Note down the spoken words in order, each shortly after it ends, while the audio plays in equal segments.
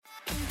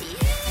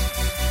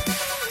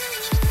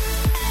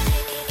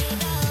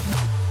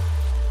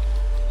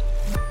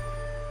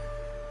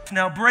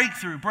life.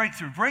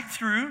 Now,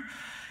 breakthrough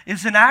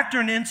is an act or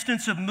an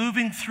instance of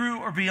moving through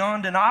or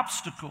beyond an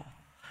obstacle.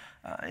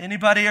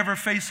 Anybody ever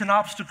face an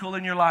obstacle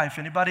in your life?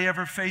 Anybody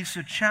ever face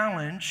a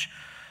challenge,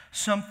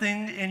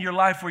 something in your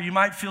life where you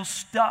might feel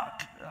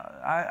stuck?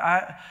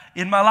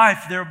 In my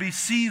life, there will be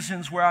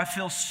seasons where I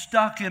feel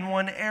stuck in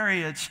one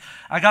area.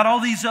 I got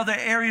all these other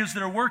areas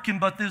that are working,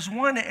 but there's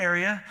one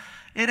area,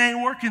 it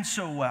ain't working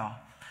so well.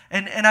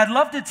 And I'd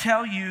love to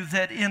tell you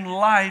that in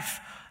life,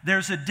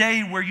 there's a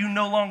day where you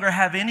no longer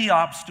have any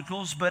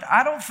obstacles, but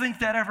I don't think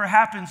that ever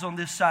happens on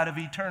this side of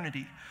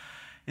eternity.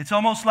 It's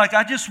almost like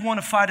I just want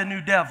to fight a new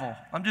devil.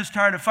 I'm just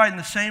tired of fighting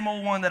the same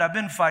old one that I've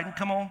been fighting.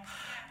 Come on.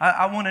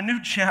 I want a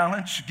new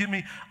challenge. Get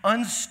me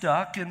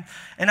unstuck. And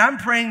I'm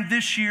praying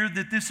this year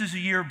that this is a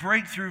year of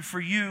breakthrough for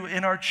you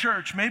in our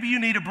church. Maybe you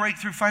need a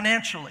breakthrough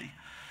financially.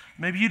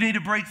 Maybe you need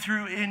a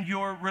breakthrough in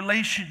your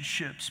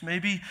relationships.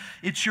 Maybe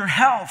it's your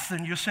health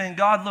and you're saying,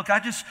 God, look,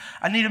 I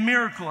need a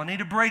miracle. I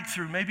need a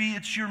breakthrough. Maybe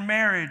it's your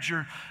marriage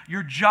or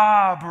your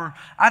job, or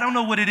I don't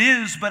know what it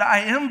is, but I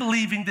am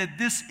believing that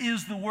this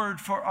is the word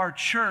for our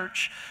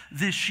church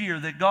this year,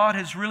 that God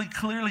has really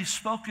clearly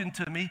spoken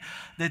to me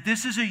that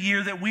this is a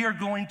year that we are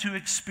going to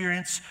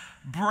experience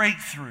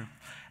breakthrough.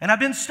 And I've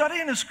been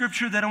studying a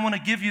scripture that I want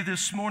to give you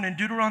this morning,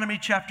 Deuteronomy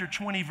chapter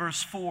 20,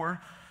 verse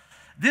 4.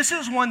 This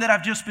is one that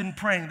I've just been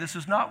praying. This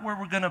is not where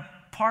we're going to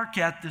park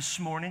at this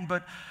morning,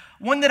 but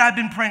one that I've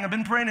been praying. I've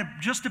been praying it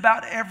just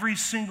about every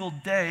single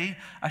day.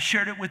 I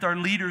shared it with our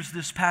leaders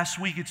this past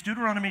week. It's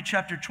Deuteronomy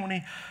chapter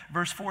 20,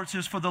 verse 4. It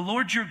says, "For the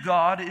Lord your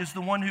God is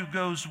the one who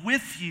goes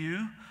with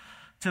you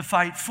to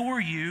fight for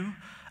you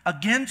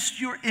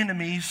against your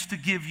enemies to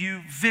give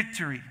you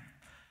victory."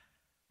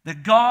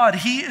 That God,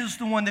 He is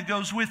the one that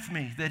goes with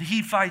me, that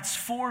He fights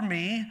for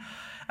me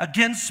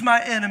against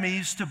my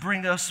enemies to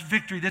bring us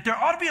victory. That there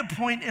ought to be a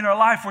point in our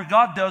life where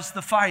God does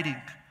the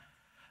fighting.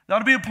 There ought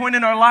to be a point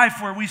in our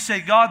life where we say,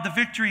 God, the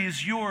victory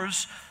is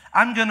yours.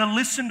 I'm going to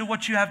listen to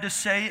what you have to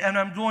say and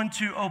I'm going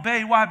to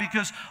obey. Why?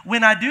 Because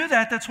when I do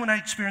that, that's when I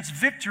experience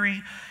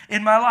victory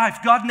in my life.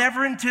 God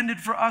never intended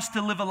for us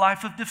to live a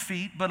life of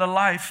defeat, but a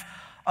life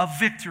of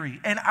victory.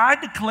 And I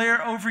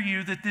declare over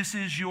you that this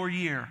is your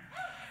year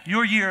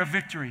of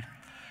victory,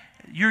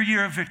 your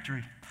year of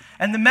victory.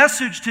 And the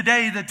message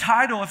today, the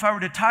title, if I were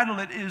to title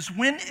it, is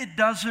When It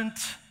Doesn't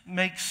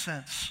Make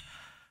Sense.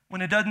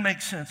 When it doesn't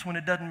make sense, when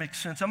it doesn't make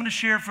sense. I'm going to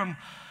share from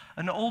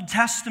an Old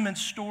Testament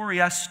story.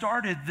 I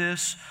started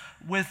this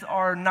with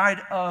our night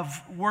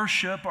of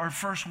worship, our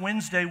first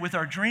Wednesday with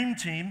our dream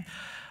team.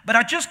 But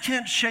I just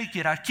can't shake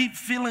it. I keep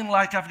feeling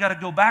like I've got to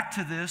go back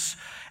to this,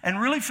 and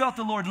really felt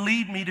the Lord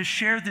lead me to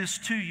share this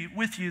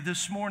with you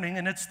this morning.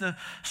 And it's the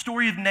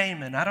story of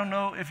Naaman. I don't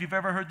know if you've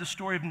ever heard the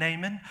story of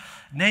Naaman.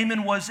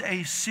 Naaman was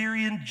a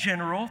Syrian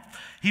general.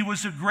 He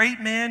was a great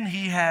man.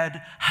 He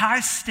had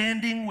high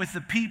standing with the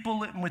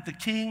people and with the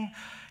king.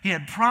 He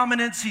had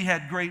prominence. He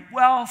had great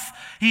wealth.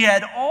 He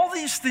had all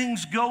these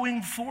things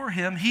going for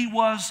him. He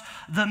was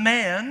the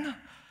man.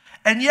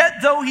 And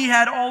yet, though he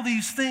had all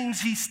these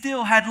things, he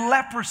still had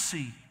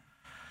leprosy.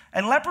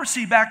 And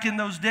leprosy back in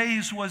those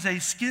days was a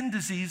skin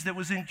disease that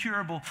was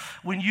incurable.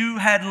 When you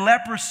had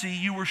leprosy,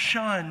 you were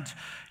shunned,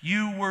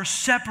 you were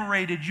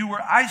separated, you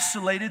were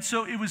isolated.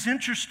 So it was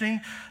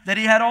interesting that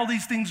he had all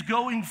these things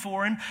going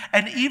for him.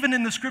 And even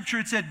in the scripture,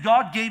 it said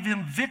God gave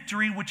him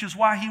victory, which is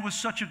why he was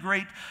such a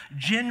great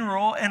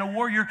general and a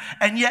warrior.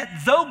 And yet,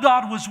 though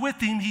God was with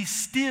him, he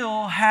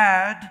still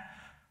had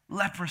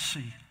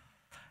leprosy.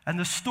 And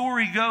the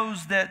story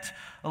goes that,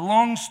 a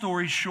long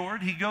story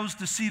short, he goes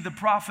to see the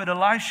prophet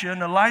Elisha,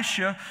 and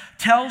Elisha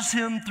tells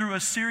him through a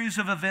series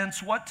of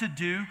events what to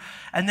do,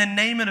 and then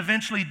Naaman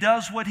eventually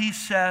does what he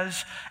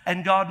says,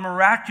 and God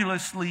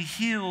miraculously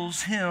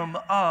heals him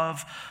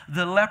of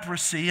the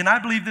leprosy. And I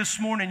believe this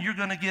morning you're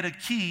going to get a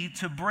key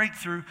to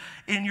breakthrough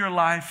in your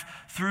life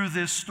through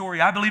this story.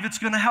 I believe it's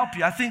going to help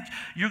you. I think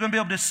you're going to be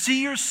able to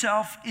see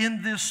yourself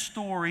in this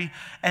story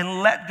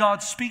and let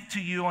God speak to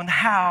you on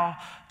how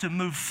to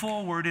move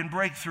forward in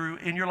breakthrough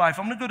in your life.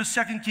 I'm going to go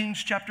to 2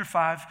 Kings chapter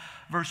 5,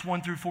 verse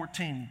 1 through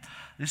 14.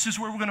 This is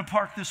where we're going to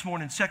park this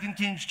morning. 2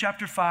 Kings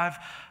chapter 5,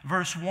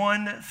 verse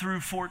 1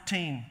 through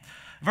 14.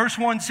 Verse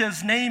 1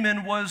 says,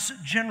 Naaman was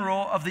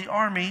general of the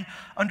army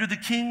under the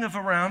king of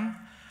Aram.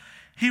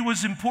 He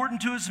was important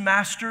to his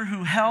master,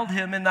 who held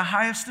him in the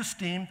highest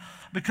esteem,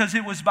 because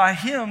it was by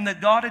him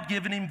that God had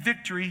given him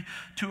victory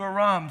to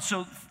Aram.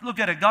 So look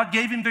at it. God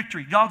gave him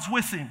victory. God's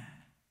with him.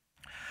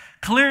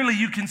 Clearly,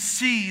 you can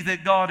see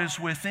that God is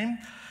with him.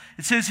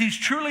 It says he's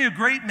truly a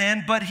great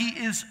man, but he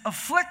is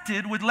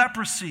afflicted with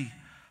leprosy,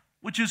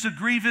 which is a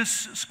grievous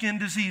skin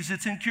disease.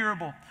 It's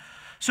incurable.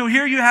 So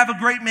here you have a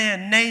great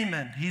man,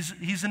 Naaman.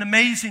 He's an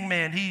amazing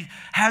man. He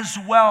has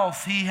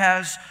wealth. He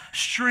has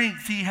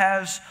strength. He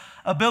has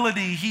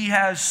ability. He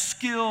has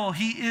skill.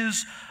 He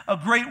is a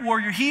great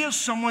warrior. He is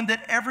someone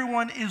that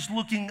everyone is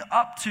looking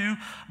up to,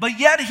 but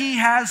yet he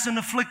has an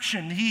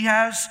affliction. He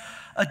has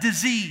a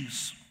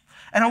disease.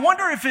 And I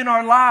wonder if in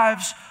our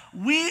lives,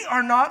 we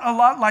are not a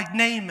lot like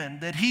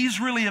Naaman, that he's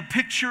really a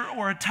picture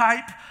or a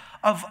type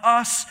of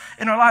us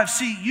in our lives.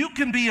 See, you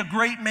can be a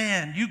great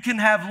man. You can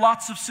have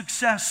lots of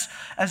success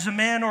as a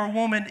man or a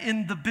woman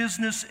in the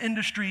business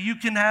industry. You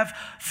can have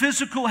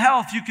physical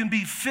health. You can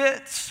be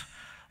fit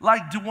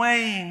like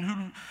Dwayne,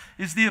 who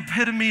is the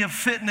epitome of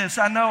fitness.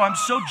 I know, I'm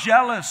so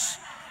jealous.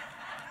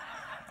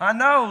 I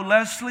know,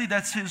 Leslie,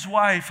 that's his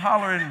wife,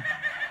 hollering.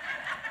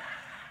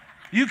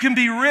 You can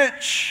be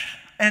rich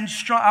and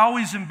strong. I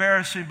always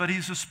embarrass him, but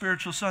he's a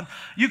spiritual son.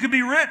 You could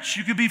be rich.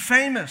 You could be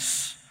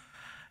famous.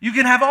 You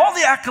can have all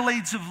the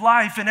accolades of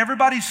life, and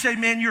everybody say,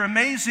 man, you're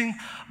amazing.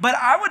 But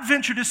I would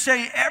venture to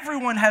say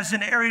everyone has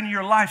an area in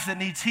your life that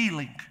needs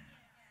healing.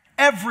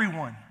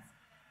 Everyone.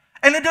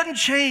 And it doesn't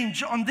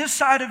change. On this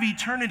side of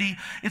eternity,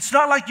 it's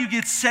not like you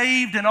get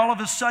saved and all of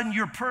a sudden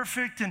you're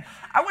perfect. And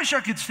I wish I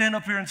could stand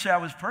up here and say I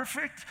was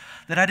perfect,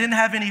 that I didn't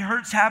have any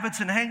hurts, habits,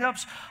 and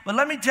hang-ups. But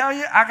let me tell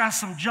you, I got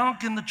some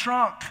junk in the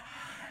trunk,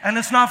 and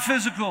it's not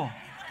physical.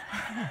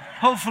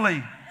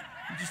 Hopefully.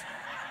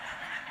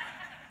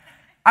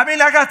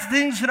 I got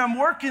things that I'm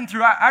working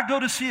through. I go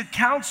to see a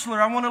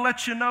counselor. I want to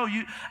let you know,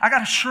 I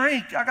got a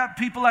shrink. I got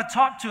people I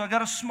talk to. I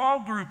got a small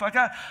group.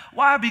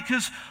 Why?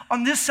 Because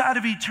on this side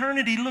of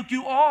eternity, look,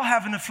 you all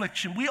have an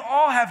affliction. We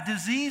all have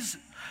disease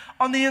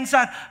on the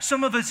inside.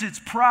 Some of us, it's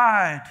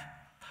pride.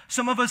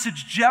 Some of us,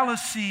 it's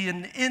jealousy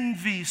and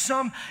envy.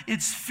 Some,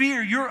 it's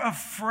fear. You're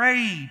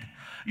afraid.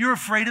 You're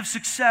afraid of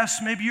success.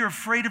 Maybe you're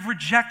afraid of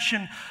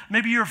rejection.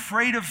 Maybe you're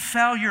afraid of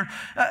failure.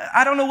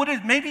 I don't know what it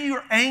is. Maybe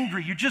you're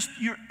angry.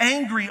 You're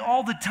angry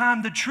all the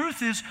time. The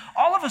truth is,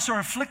 all of us are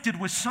afflicted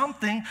with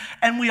something,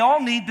 and we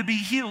all need to be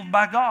healed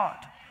by God.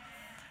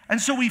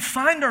 And so we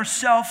find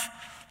ourselves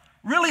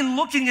really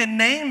looking at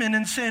Naaman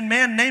and saying,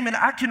 man, Naaman,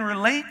 I can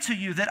relate to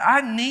you that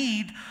I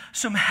need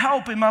some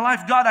help in my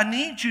life. God, I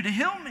need you to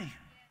heal me.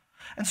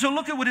 And so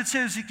look at what it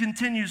says. It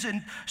continues.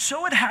 And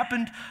so it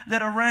happened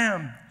that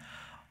Aram,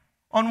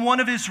 on one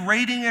of his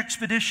raiding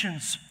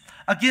expeditions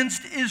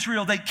against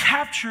Israel, they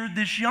captured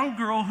this young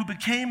girl who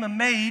became a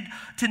maid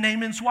to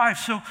Naaman's wife.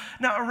 So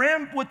now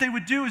Aram, what they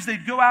would do is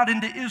they'd go out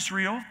into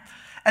Israel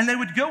and they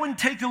would go and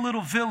take a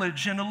little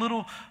village and a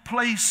little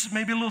place,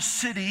 maybe a little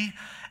city,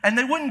 and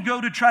they wouldn't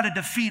go to try to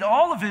defeat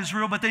all of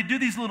Israel, but they'd do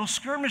these little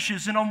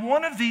skirmishes. And on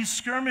one of these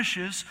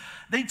skirmishes,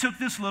 they took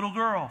this little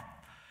girl.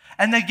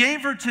 And they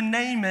gave her to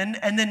Naaman,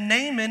 and then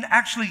Naaman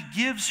actually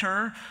gives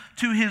her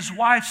to his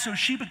wife, so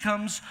she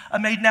becomes a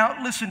maid.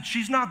 Now, listen,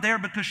 she's not there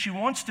because she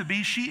wants to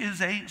be. She is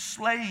a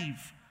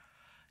slave,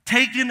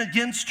 taken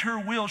against her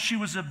will. She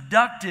was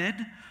abducted.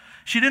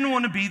 She didn't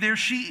want to be there.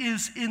 She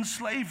is in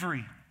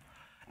slavery.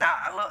 Now,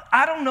 look,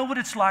 I don't know what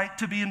it's like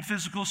to be in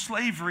physical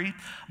slavery,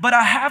 but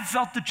I have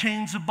felt the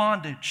chains of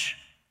bondage.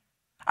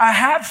 I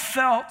have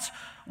felt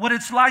what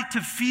it's like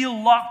to feel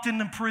locked in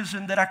a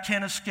prison that I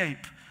can't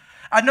escape.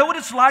 I know what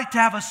it's like to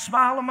have a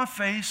smile on my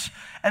face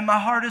and my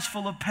heart is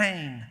full of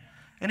pain.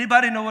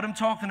 Anybody know what I'm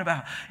talking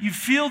about? You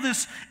feel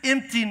this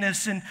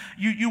emptiness and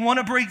you want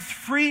to break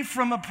free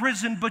from a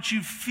prison, but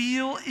you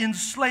feel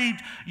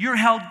enslaved. You're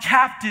held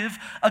captive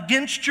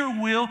against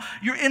your will.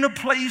 You're in a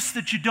place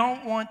that you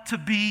don't want to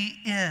be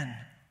in.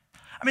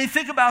 I mean,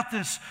 think about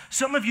this.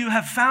 Some of you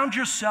have found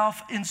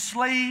yourself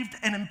enslaved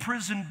and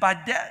imprisoned by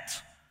debt.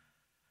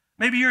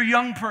 Maybe you're a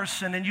young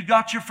person and you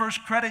got your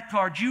first credit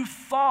card. You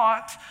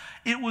thought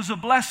it was a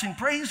blessing.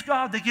 Praise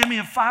God, they gave me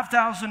a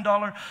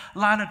 $5,000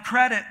 line of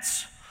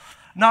credits.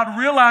 Not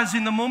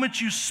realizing the moment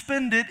you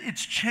spend it,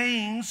 it's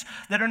chains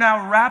that are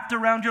now wrapped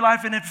around your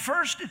life. And at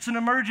first, it's an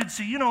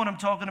emergency. You know what I'm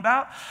talking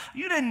about.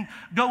 You didn't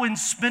go and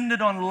spend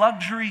it on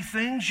luxury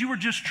things. You were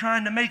just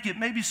trying to make it.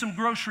 Maybe some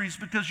groceries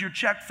because your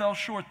check fell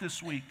short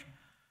this week.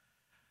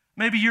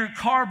 Maybe your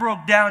car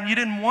broke down. You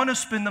didn't want to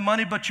spend the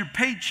money, but your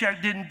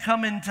paycheck didn't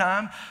come in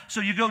time.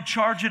 So you go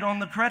charge it on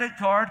the credit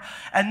card,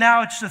 and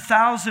now it's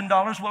 $1,000.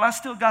 Well, I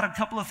still got a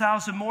couple of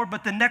thousand more,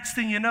 but the next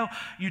thing you know,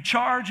 you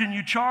charge and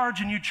you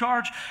charge and you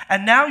charge,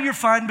 and now you're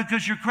fine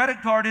because your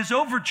credit card is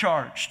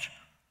overcharged.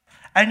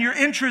 And your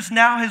interest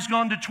now has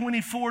gone to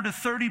 24 to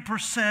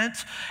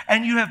 30%,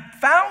 and you have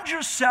found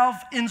yourself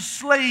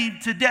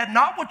enslaved to debt.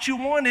 Not what you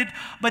wanted,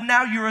 but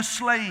now you're a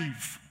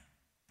slave.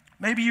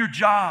 Maybe your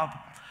job.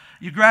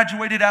 You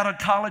graduated out of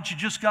college, you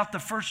just got the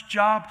first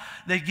job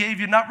they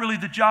gave you, not really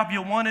the job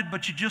you wanted,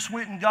 but you just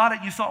went and got it.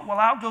 You thought, well,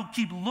 I'll go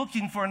keep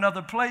looking for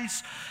another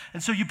place.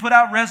 And so you put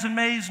out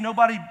resumes.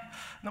 Nobody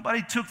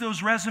took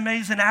those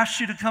resumes and asked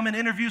you to come and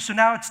interview. So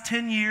now it's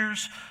 10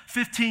 years,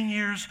 15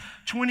 years,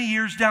 20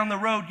 years down the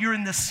road. You're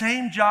in the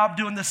same job,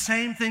 doing the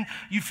same thing.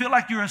 You feel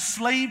like you're a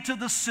slave to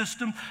the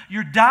system.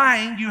 You're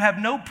dying. You have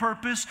no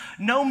purpose,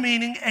 no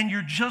meaning, and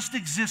you're just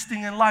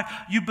existing in life.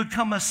 You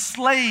become a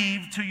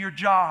slave to your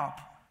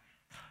job.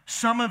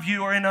 Some of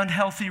you are in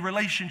unhealthy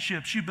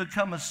relationships. You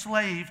become a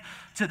slave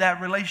to that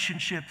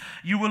relationship.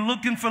 You were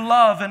looking for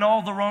love in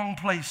all the wrong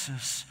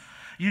places.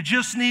 You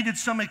just needed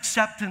some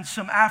acceptance,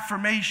 some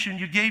affirmation.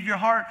 You gave your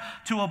heart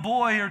to a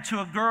boy or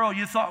to a girl.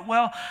 You thought,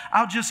 well,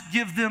 I'll just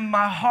give them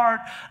my heart.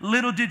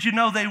 Little did you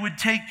know they would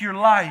take your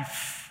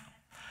life.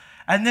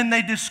 And then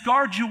they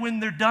discard you when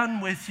they're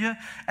done with you.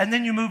 And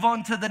then you move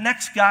on to the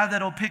next guy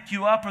that'll pick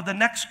you up or the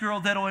next girl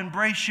that'll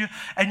embrace you.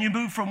 And you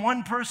move from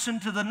one person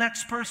to the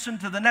next person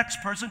to the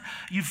next person.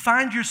 You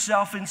find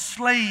yourself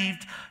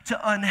enslaved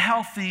to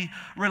unhealthy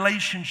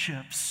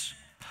relationships.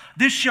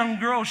 This young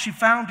girl, she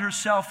found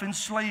herself in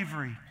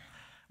slavery.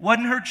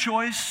 Wasn't her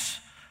choice.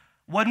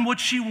 Wasn't what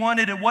she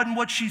wanted. It wasn't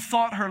what she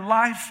thought her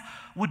life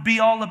would be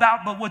all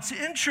about. But what's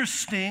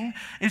interesting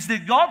is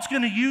that God's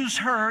going to use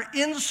her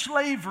in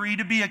slavery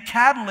to be a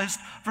catalyst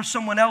for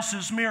someone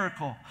else's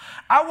miracle.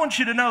 I want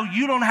you to know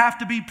you don't have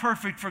to be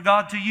perfect for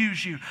God to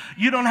use you.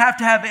 You don't have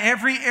to have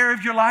every area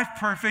of your life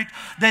perfect.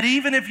 That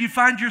even if you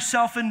find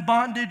yourself in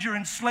bondage or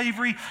in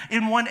slavery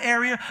in one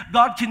area,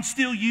 God can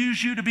still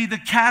use you to be the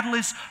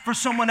catalyst for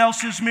someone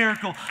else's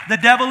miracle. The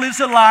devil is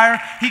a liar.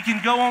 He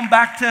can go on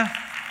back to,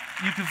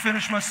 you can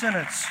finish my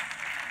sentence.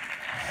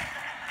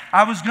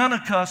 I was going to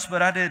cuss,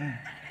 but I didn't.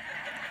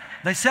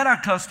 They said I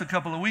cussed a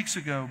couple of weeks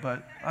ago,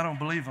 but I don't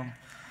believe them.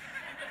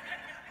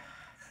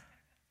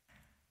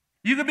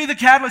 You could be the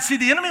catalyst. See,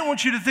 the enemy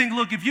wants you to think,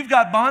 look, if you've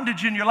got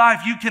bondage in your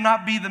life, you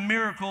cannot be the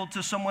miracle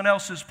to someone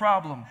else's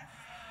problem.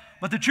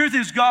 But the truth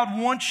is, God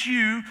wants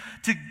you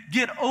to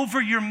get over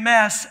your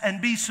mess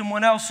and be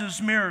someone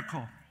else's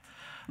miracle.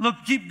 Look,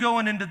 keep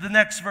going into the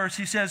next verse.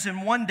 He says,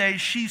 and one day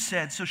she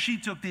said, so she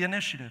took the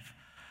initiative.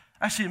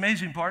 That's the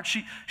amazing part.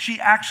 She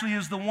actually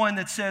is the one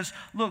that says,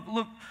 look,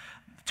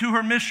 to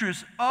her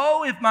mistress,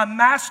 oh, if my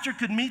master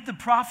could meet the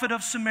prophet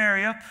of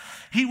Samaria,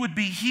 he would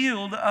be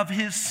healed of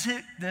his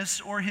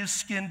sickness or his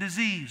skin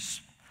disease.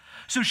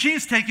 So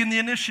she's taken the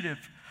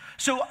initiative.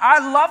 So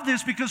I love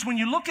this because when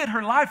you look at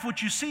her life,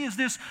 what you see is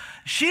this.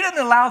 She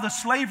didn't allow the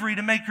slavery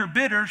to make her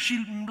bitter.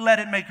 She let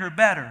it make her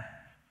better.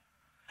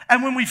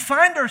 And when we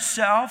find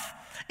ourselves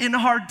in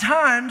hard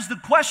times, the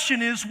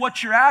question is,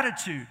 what's your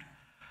attitude?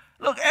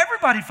 Look,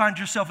 everybody finds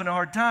yourself in a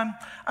hard time.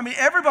 I mean,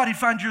 everybody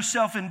finds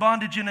yourself in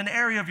bondage in an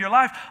area of your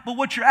life. But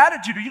what's your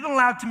attitude? Are you going to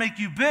allow it to make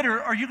you bitter,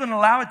 or are you going to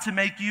allow it to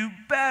make you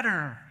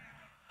better?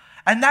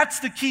 And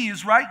that's the key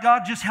is, right,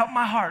 God, just help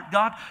my heart.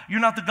 God,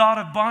 you're not the God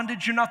of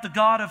bondage. You're not the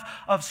God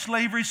of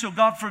slavery. So,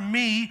 God, for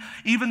me,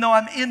 even though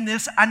I'm in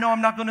this, I know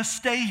I'm not going to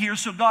stay here.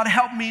 So, God,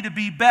 help me to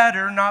be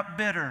better, not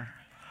bitter.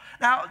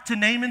 Now, to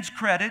Naaman's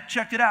credit,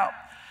 check it out.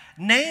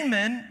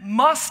 Naaman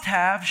must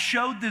have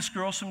showed this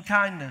girl some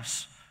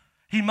kindness.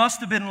 He must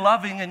have been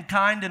loving and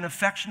kind and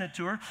affectionate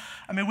to her.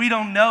 I mean, we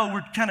don't know.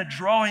 We're kind of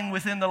drawing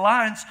within the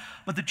lines.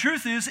 But the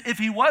truth is, if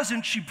he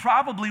wasn't, she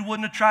probably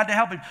wouldn't have tried to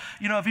help him.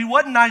 You know, if he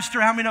wasn't nice to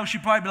her, how many know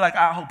she'd probably be like,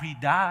 I hope he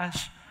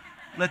dies.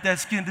 Let that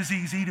skin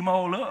disease eat him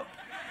all up.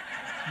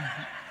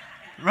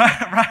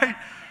 Right?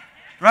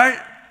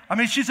 I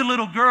mean, she's a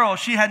little girl.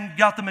 She hadn't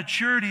got the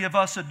maturity of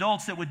us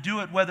adults that would do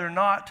it whether or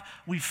not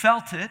we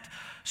felt it.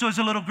 So as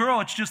a little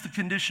girl, it's just the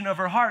condition of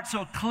her heart.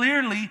 So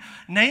clearly,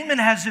 Naaman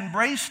has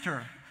embraced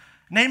her.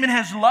 Naaman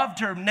has loved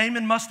her.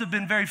 Naaman must have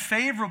been very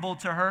favorable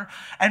to her.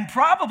 And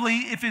probably,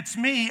 if it's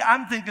me,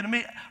 I'm thinking of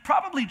me,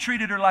 probably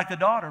treated her like a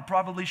daughter,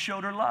 probably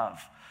showed her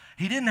love.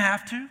 He didn't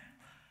have to.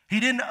 He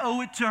didn't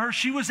owe it to her.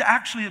 She was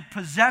actually a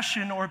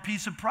possession or a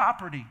piece of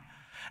property.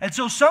 And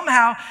so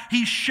somehow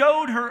he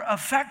showed her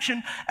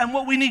affection. And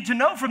what we need to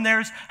know from there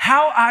is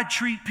how I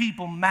treat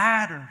people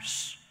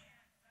matters.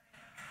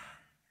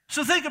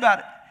 So think about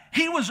it.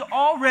 He was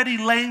already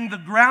laying the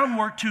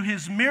groundwork to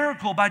his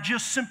miracle by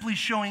just simply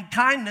showing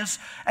kindness,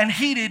 and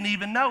he didn't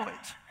even know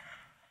it.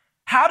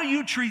 How do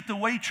you treat the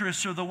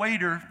waitress or the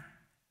waiter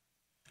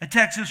at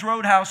Texas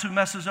Roadhouse who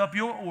messes up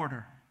your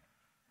order?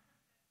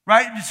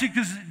 Right? You see,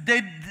 because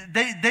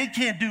they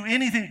can't do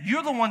anything.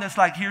 You're the one that's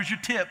like, here's your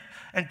tip.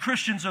 And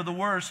Christians are the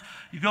worst.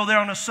 You go there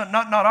on a Sunday,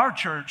 not our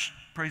church,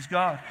 praise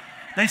God.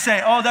 They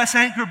say, oh, that's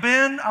Anchor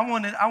Bend. I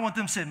want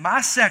them to say,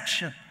 my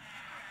section.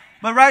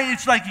 But right,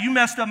 it's like you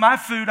messed up my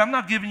food. I'm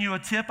not giving you a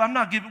tip. I'm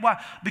not giving,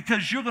 why?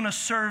 Because you're going to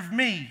serve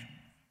me.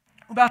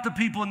 What about the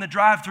people in the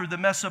drive-thru that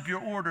mess up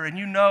your order and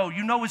you know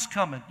it's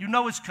coming. You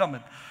know it's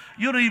coming.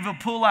 You don't even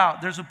pull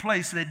out. There's a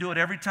place they do it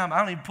every time. I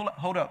don't even pull out.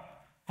 Hold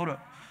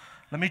up.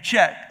 Let me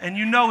check. And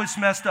you know it's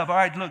messed up. All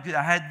right, look,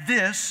 I had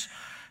this.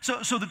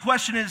 So the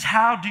question is,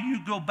 how do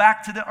you go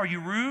back to them? Are you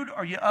rude?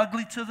 Are you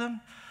ugly to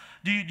them?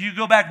 Do you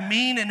go back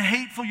mean and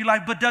hateful? You're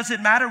like, but does it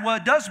matter? Well,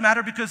 it does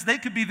matter because they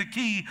could be the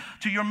key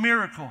to your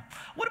miracle.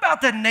 What about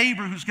that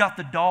neighbor who's got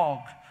the dog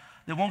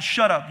that won't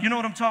shut up? You know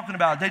what I'm talking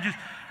about.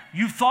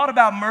 You've thought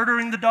about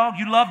murdering the dog.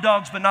 You love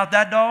dogs, but not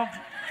that dog.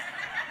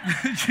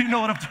 You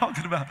know what I'm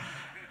talking about.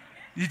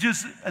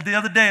 The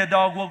other day, a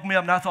dog woke me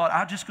up and I thought,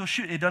 I'll just go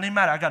shoot. It doesn't even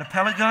matter. I got a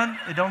pellet gun.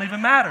 It don't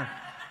even matter.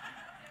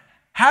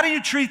 How do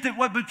you treat that?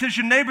 What? Because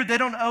your neighbor, they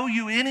don't owe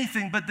you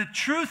anything. But the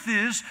truth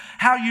is,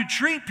 how you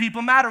treat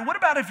people matter. What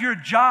about if you're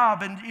a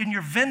job and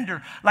your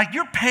vendor, like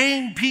you're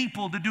paying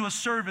people to do a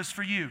service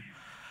for you?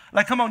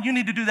 Like, come on, you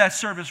need to do that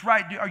service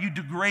right. Are you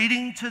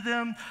degrading to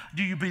them?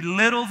 Do you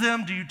belittle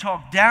them? Do you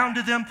talk down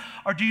to them?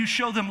 Or do you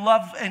show them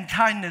love and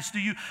kindness? Do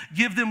you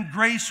give them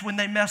grace when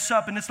they mess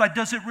up? And it's like,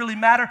 does it really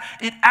matter?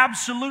 It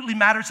absolutely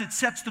matters. It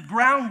sets the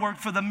groundwork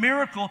for the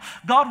miracle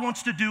God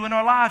wants to do in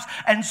our lives.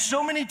 And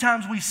so many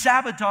times we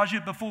sabotage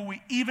it before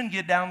we even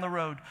get down the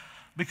road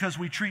because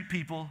we treat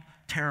people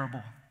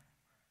terrible.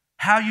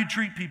 How you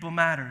treat people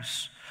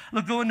matters.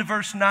 Look, go into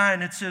verse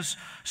 9. It says,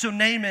 so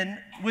Naaman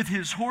with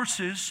his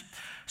horses.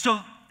 So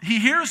he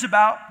hears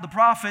about the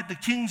prophet. The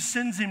king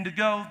sends him to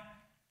go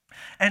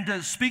and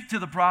to speak to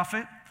the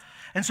prophet.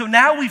 And so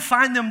now we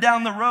find them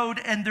down the road,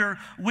 and they're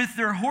with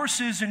their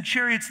horses and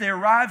chariots. They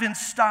arrive in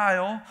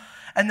style,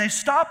 and they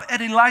stop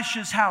at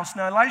Elisha's house.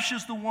 Now,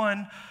 Elisha's the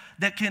one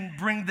that can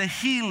bring the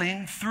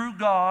healing through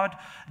God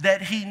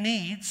that he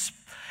needs.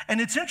 And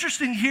it's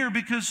interesting here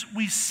because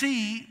we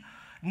see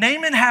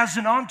Naaman has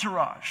an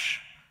entourage.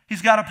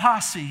 He's got a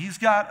posse. He's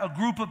got a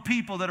group of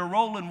people that are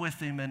rolling with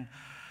him. And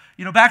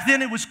you know, back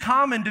then it was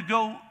common to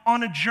go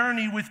on a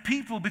journey with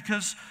people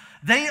because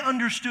they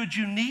understood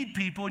you need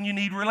people and you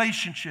need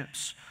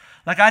relationships.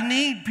 Like, I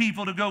need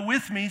people to go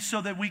with me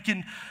so that we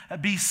can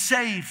be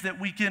safe,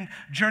 that we can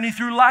journey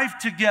through life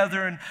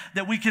together, and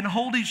that we can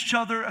hold each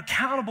other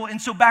accountable.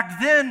 And so back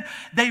then,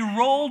 they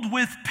rolled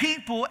with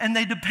people and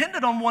they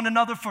depended on one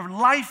another for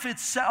life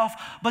itself.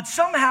 But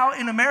somehow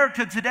in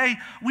America today,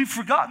 we've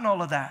forgotten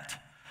all of that.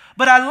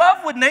 But I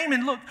love what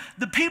Naaman, look,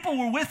 the people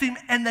were with him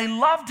and they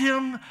loved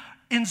him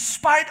in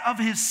spite of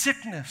his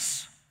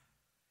sickness.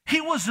 He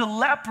was a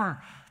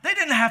leper. They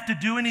didn't have to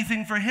do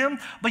anything for him,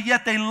 but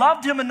yet they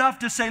loved him enough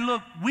to say,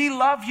 look, we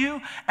love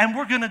you, and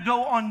we're going to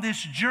go on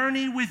this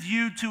journey with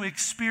you to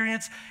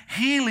experience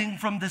healing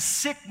from the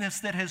sickness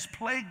that has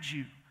plagued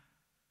you.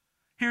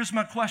 Here's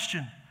my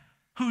question.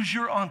 Who's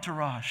your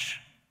entourage?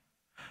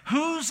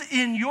 Who's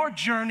in your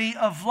journey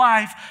of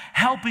life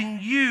helping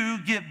you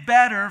get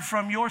better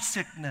from your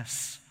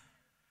sickness?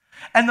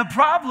 And the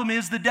problem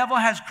is the devil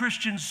has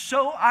Christians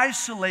so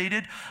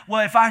isolated.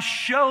 Well, if I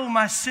show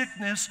my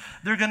sickness,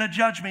 they're going to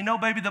judge me. No,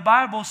 baby, the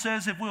Bible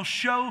says if we'll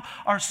show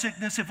our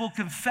sickness, if we'll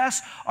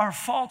confess our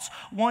faults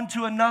one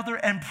to another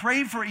and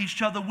pray for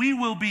each other, we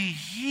will be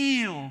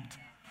healed.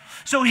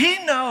 So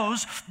he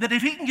knows that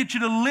if he can get you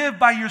to live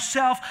by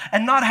yourself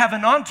and not have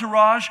an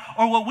entourage,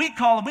 or what we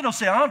call, we don't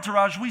say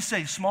entourage, we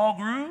say small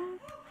group.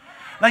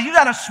 Like, you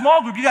got a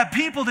small group. You got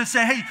people that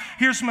say, hey,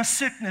 here's my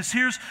sickness.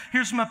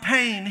 Here's my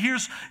pain.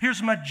 Here's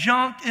my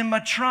junk in my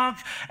trunk.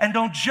 And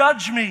don't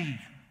judge me.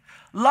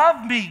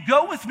 Love me.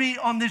 Go with me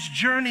on this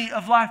journey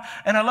of life.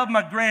 And I love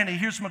my granny.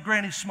 Here's my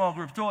granny's small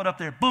group. Throw it up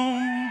there.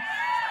 Boom.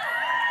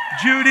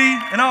 Judy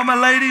and all my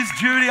ladies.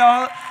 Judy,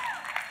 all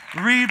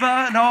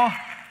Reba and all.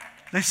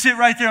 They sit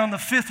right there on the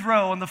 5th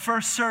row on the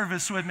first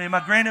service with me.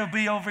 My granny will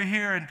be over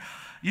here, and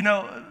you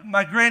know,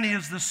 my granny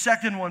is the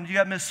second one. You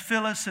got Miss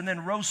Phyllis and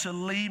then Rosa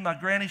Lee. My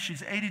granny,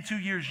 she's 82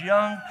 years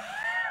young.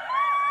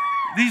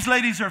 These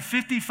ladies are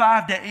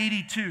 55 to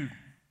 82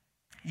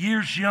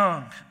 years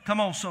young. Come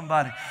on,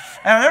 somebody.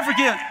 And I'll never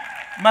forget,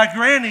 my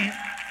granny,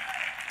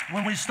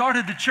 when we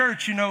started the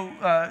church, you know,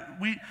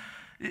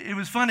 it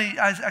was funny.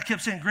 I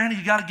kept saying, Granny,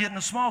 you got to get in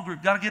a small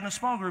group. Got to get in a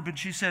small group. And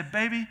she said,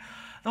 baby,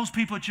 those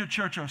people at your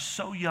church are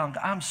so young.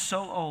 I'm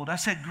so old. I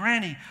said,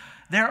 Granny,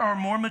 there are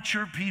more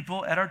mature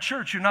people at our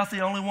church. You're not the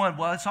only one.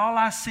 Well, it's all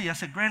I see. I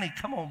said, Granny,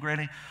 come on,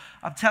 Granny.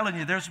 I'm telling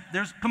you,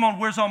 come on,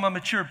 where's all my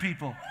mature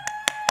people?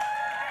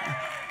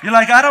 You're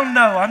like, I don't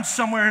know. I'm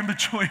somewhere in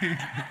between.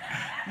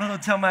 I'm not going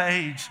to tell my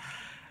age.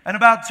 And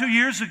about 2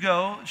 years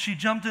ago, she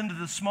jumped into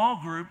the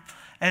small group,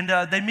 and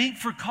they meet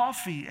for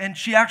coffee. And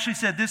she actually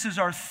said, this is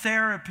our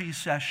therapy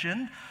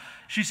session.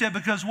 She said,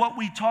 because what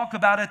we talk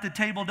about at the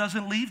table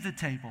doesn't leave the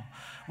table.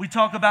 We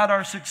talk about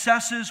our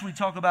successes. We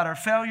talk about our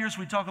failures.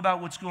 We talk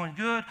about what's going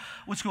good,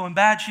 what's going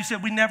bad. She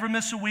said, we never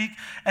miss a week.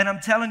 And I'm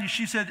telling you,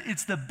 she said,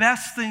 it's the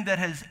best thing that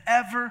has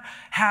ever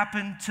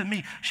happened to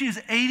me. She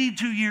is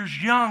 82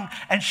 years young,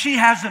 and she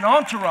has an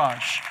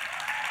entourage.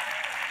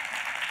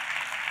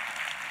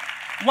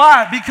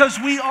 Why? Because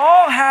we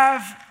all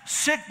have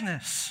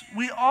sickness.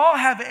 We all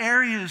have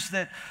areas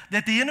that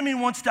the enemy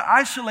wants to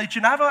isolate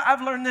you. And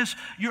I've learned this,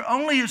 you're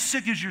only as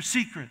sick as your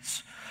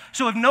secrets.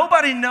 So if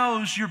nobody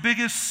knows your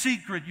biggest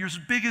secret, your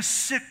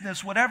biggest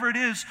sickness, whatever it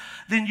is,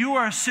 then you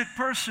are a sick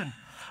person.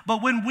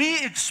 But when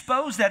we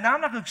expose that, now I'm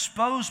not going to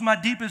expose my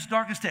deepest,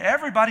 darkest to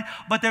everybody,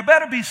 but there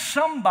better be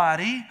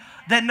somebody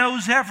that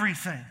knows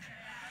everything.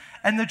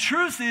 And the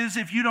truth is,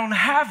 if you don't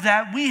have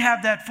that, we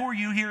have that for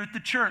you here at the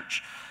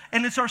church.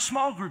 And it's our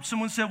small group.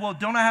 Someone said, well,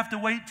 don't I have to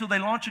wait till they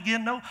launch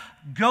again? No,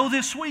 go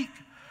this week.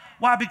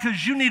 Why?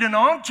 Because you need an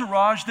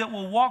entourage that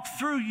will walk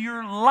through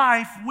your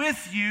life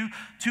with you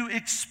to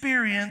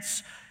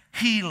experience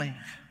healing.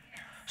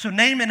 So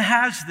Naaman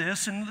has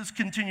this, and let's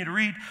continue to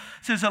read.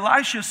 It says,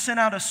 Elisha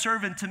sent out a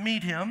servant to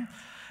meet him.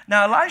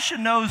 Now, Elisha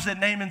knows that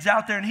Naaman's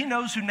out there, and he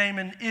knows who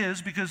Naaman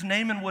is because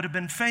Naaman would have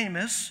been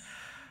famous.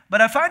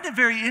 But I find it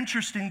very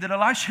interesting that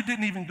Elisha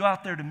didn't even go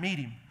out there to meet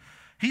him.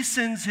 He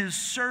sends his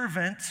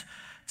servant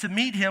to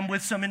meet him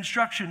with some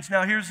instructions.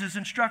 Now, here's his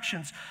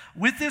instructions.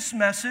 With this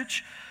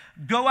message,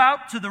 go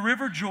out to the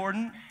river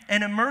Jordan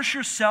and immerse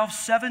yourself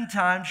 7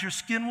 times. Your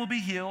skin will be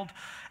healed,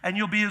 and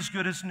you'll be as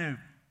good as new.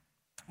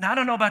 Now, I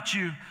don't know about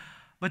you,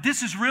 but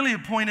this is really a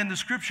point in the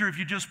scripture. If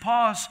you just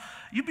pause,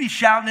 you'd be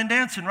shouting and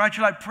dancing, right?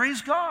 You're like,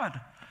 praise God.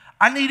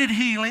 I needed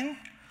healing.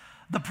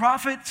 The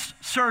prophet's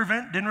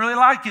servant didn't really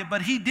like it,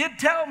 but he did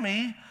tell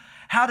me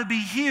how to be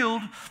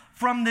healed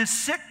from this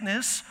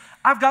sickness.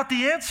 I've got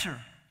the answer.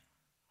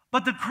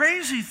 But the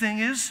crazy thing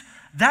is,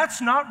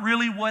 that's not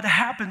really what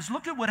happens.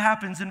 Look at what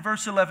happens in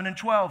verse 11 and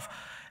 12.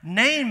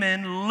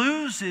 Naaman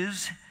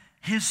loses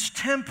his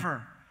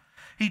temper.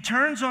 He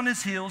turns on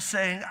his heel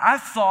saying, I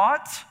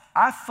thought,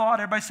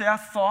 everybody say, I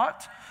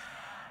thought.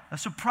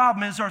 That's the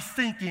problem is our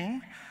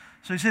thinking.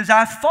 So he says,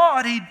 I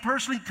thought he'd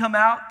personally come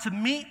out to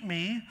meet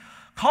me,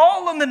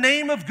 call on the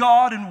name of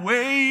God and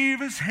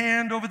wave his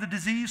hand over the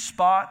diseased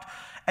spot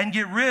and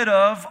get rid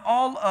of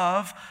all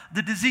of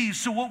the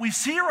disease. So what we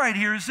see right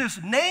here is this.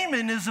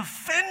 Naaman is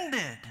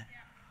offended.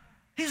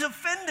 He's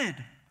offended.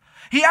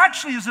 He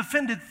actually is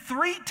offended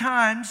 3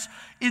 times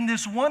in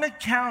this one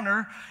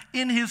encounter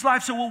in his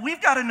life. So what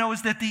we've got to know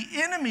is that the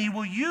enemy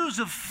will use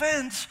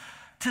offense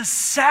to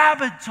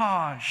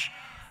sabotage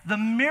the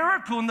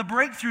miracle and the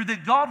breakthrough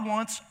that God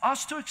wants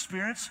us to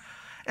experience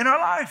in our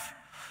life.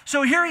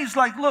 So here he's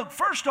like, look,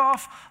 first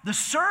off, the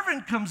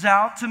servant comes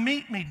out to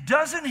meet me.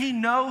 Doesn't he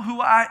know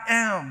who I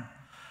am?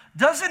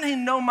 Doesn't he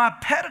know my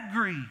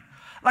pedigree?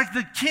 Like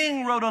the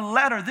king wrote a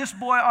letter, this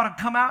boy ought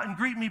to come out and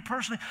greet me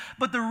personally.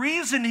 But the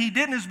reason he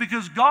didn't is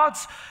because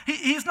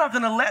he's not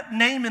going to let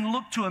Naaman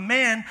look to a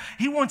man.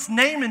 He wants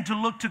Naaman to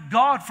look to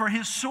God for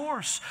his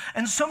source.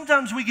 And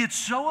sometimes we get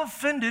so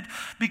offended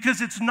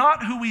because it's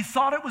not who we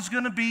thought it was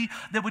going to be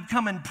that would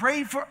come and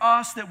pray for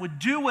us, that would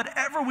do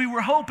whatever we were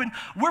hoping.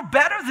 We're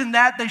better than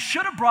that. They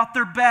should have brought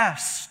their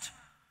best.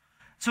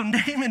 So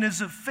Naaman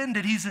is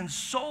offended. He's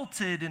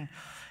insulted and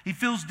he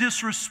feels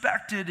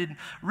disrespected, and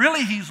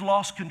really he's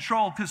lost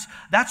control, because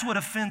that's what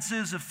offense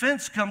is.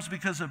 Offense comes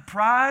because of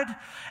pride,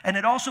 and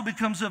it also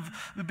becomes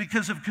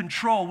because of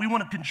control. We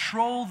want to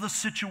control the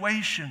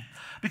situation,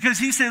 because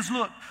he says,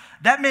 look,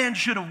 that man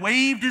should have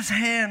waved his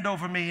hand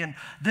over me, and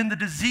then the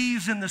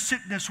disease and the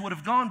sickness would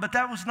have gone, but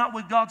that was not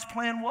what God's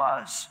plan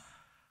was.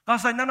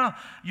 God's like, no,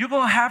 you're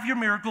going to have your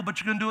miracle,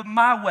 but you're going to do it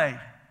my way.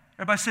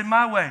 Everybody say,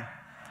 my way.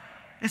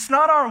 It's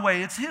not our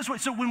way, it's his way.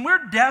 So when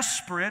we're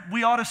desperate,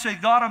 we ought to say,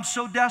 God, I'm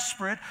so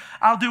desperate,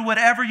 I'll do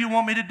whatever you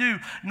want me to do.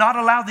 Not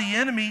allow the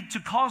enemy to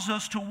cause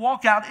us to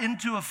walk out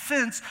into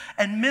offense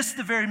and miss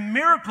the very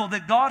miracle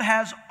that God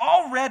has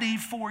already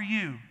for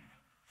you.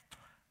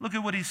 Look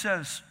at what he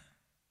says.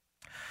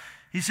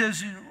 He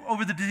says,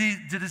 over the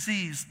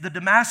disease, the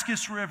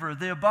Damascus River,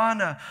 the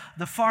Abana,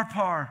 the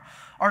Pharpar,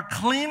 are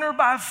cleaner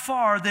by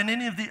far than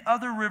any of the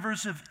other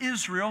rivers of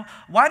Israel.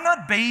 Why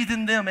not bathe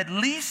in them? At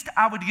least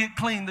I would get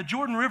clean. The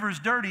Jordan River is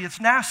dirty. It's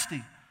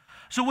nasty.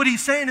 So what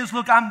he's saying is,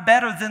 look, I'm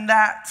better than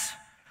that.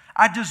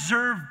 I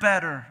deserve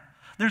better.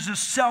 There's a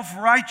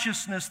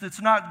self-righteousness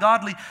that's not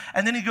godly.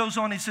 And then he goes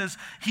on, he says,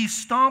 he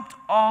stomped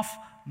off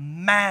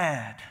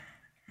mad.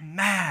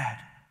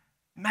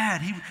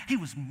 He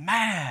was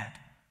mad.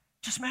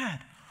 Just mad.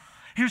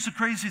 Here's the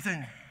crazy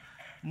thing.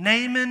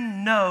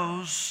 Naaman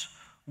knows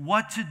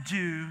what to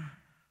do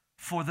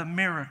for the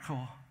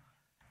miracle,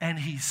 and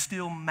he's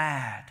still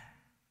mad.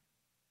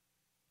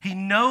 He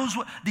knows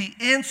what the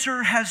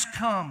answer has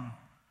come.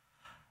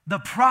 The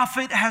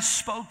prophet has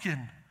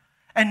spoken,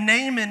 and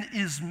Naaman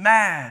is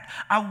mad.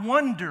 I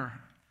wonder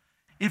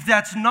if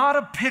that's not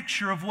a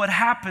picture of what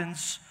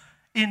happens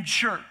in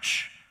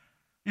church.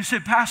 You say,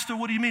 Pastor,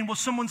 what do you mean? Well,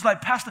 someone's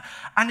like, Pastor,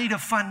 I need a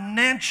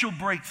financial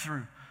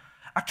breakthrough.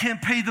 I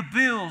can't pay the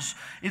bills.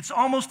 It's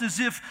almost as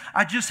if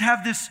I just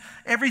have this,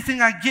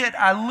 everything I get,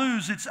 I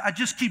lose. I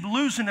just keep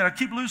losing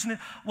it.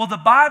 Well, the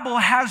Bible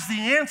has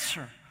the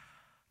answer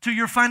to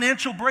your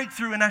financial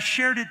breakthrough, and I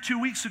shared it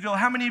 2 weeks ago.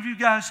 How many of you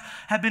guys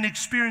have been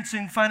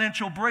experiencing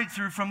financial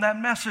breakthrough from that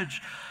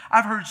message?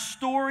 I've heard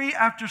story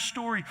after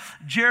story.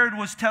 Jared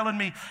was telling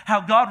me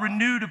how God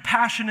renewed a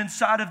passion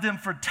inside of them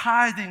for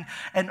tithing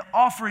and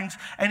offerings.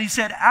 And he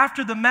said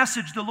after the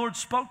message, the Lord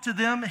spoke to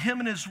them, him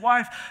and his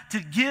wife, to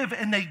give,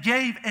 and they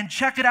gave. And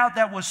check it out,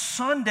 that was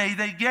Sunday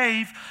they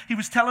gave. He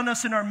was telling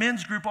us in our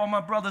men's group, all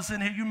my brothers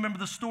in here, you remember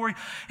the story.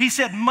 He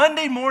said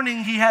Monday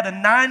morning he had a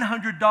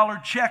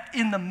 $900 check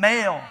in the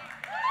mail.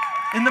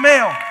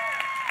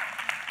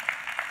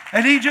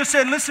 And he just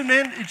said, listen,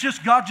 man,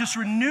 God just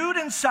renewed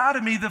inside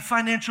of me the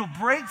financial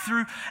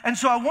breakthrough. And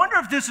so I wonder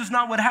if this is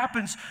not what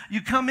happens.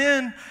 You come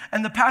in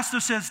and the pastor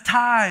says,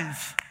 tithe.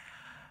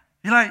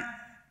 You're like,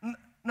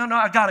 no,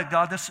 I got it,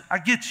 God. I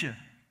get you.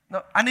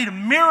 No, I need a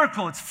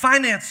miracle. It's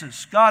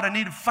finances. God, I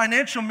need a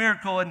financial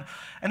miracle. And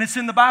it's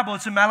in the Bible.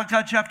 It's in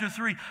Malachi chapter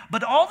 3.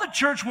 But all the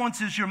church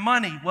wants is your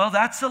money. Well,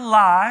 that's a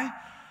lie.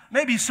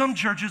 Maybe some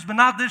churches, but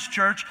not this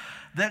church.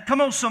 Come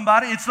on,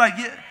 somebody. It's like...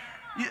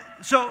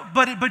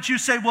 But you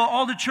say, well,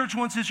 all the church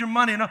wants is your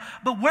money. No,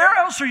 but where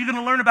else are you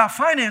going to learn about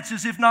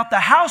finances if not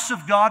the house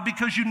of God,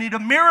 because you need a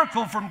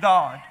miracle from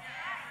God?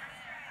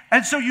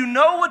 And so you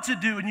know what to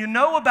do, and you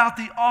know about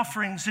the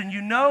offerings, and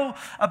you know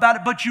about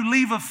it, but you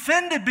leave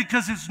offended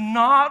because it's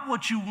not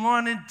what you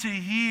wanted to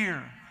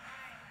hear.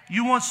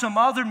 You want some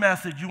other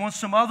method. You want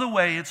some other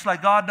way. It's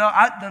like, God, no,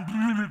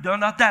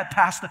 not that,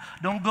 Pastor.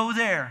 Don't go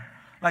there.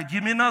 Like,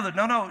 give me another.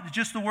 No, it's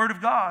just the Word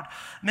of God.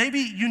 Maybe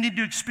you need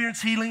to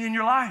experience healing in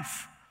your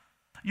life.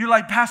 You're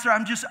like, Pastor,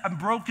 I'm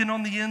broken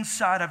on the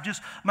inside.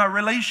 My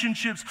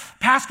relationships.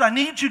 Pastor, I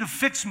need you to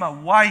fix my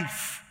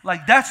wife.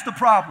 Like, that's the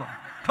problem.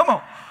 Come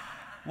on.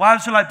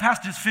 Wives are like,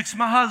 Pastor, just fix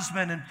my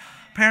husband. And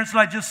parents are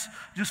like, just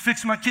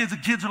fix my kids. The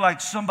kids are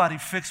like, somebody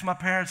fix my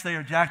parents. They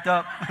are jacked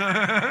up.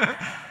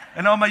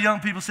 And all my young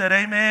people said,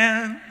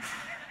 amen.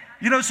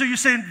 So you're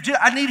saying,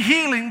 I need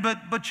healing, but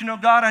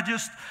God,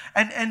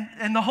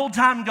 and the whole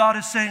time God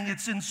is saying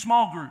it's in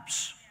small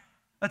groups.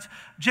 That's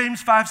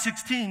James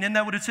 5:16. Isn't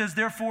that what it says?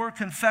 Therefore,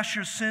 confess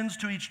your sins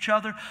to each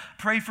other.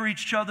 Pray for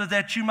each other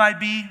that you might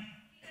be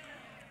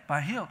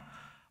healed.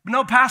 But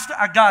no, Pastor,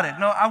 I got it.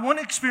 No, I want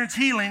to experience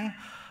healing,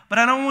 but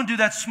I don't want to do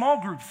that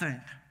small group thing.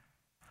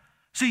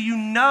 See, you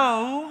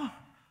know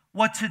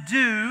what to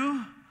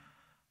do,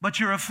 but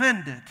you're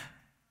offended.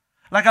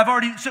 Like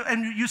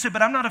and you say,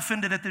 but I'm not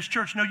offended at this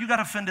church. No, you got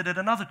offended at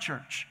another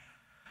church,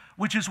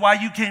 which is why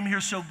you came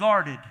here so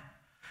guarded.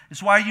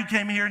 It's why you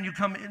came here and you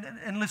come in,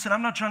 and listen,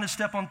 I'm not trying to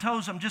step on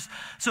toes.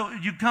 So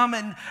you come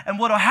and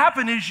what'll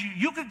happen is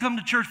you could come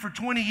to church for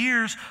 20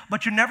 years,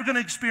 but you're never going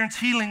to experience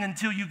healing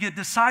until you get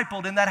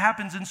discipled. And that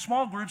happens in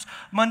small groups,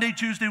 Monday,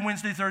 Tuesday,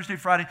 Wednesday, Thursday,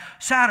 Friday,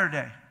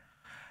 Saturday.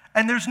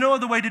 And there's no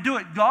other way to do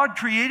it. God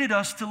created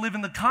us to live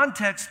in the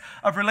context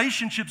of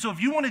relationships. So if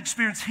you want to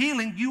experience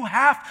healing, you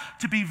have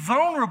to be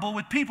vulnerable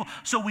with people.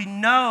 So we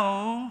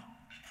know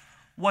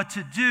what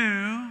to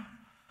do,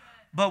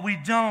 but we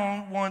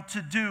don't want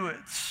to do it.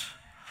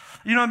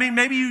 You know what I mean?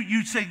 Maybe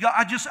you say, God,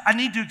 I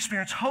need to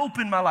experience hope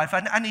in my life.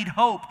 I need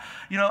hope.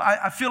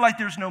 I feel like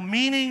there's no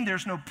meaning,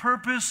 there's no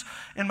purpose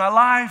in my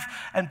life.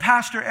 And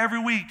Pastor, every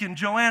week, and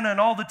Joanna and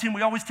all the team,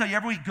 we always tell you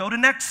every week, go to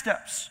Next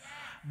Steps.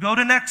 Go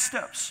to Next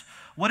Steps.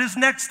 What is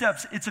Next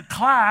Steps? It's a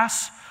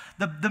class.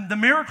 The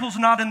miracle's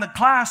not in the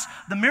class.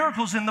 The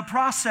miracle's in the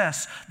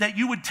process. That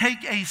you would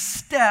take a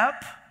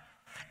step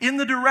in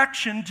the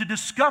direction to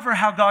discover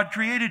how God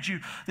created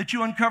you, that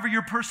you uncover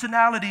your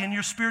personality and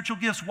your spiritual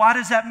gifts. Why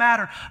does that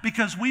matter?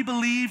 Because we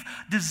believe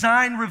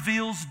design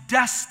reveals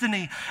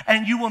destiny,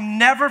 and you will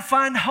never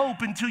find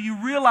hope until you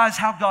realize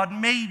how God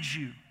made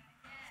you.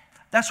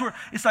 That's where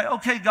it's like,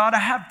 okay, God, I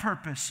have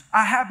purpose.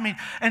 I have meaning.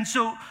 And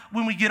so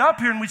when we get up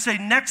here and we say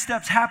Next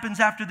Steps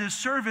happens after this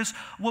service,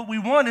 what we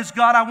want is,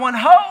 God, I want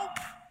hope.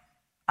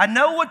 I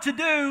know what to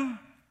do,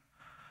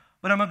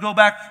 but I'm going to go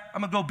back. I'm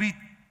going to go beat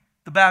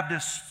the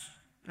Baptists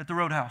at the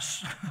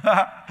Roadhouse.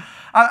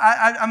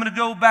 I'm going to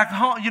go back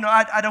home.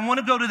 I don't want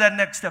to go to that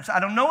Next Steps. I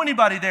don't know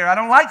anybody there. I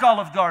don't like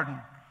Olive Garden.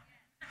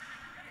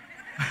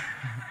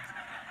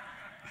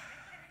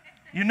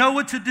 You know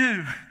what to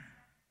do.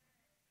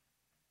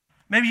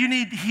 Maybe you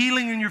need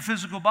healing in your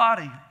physical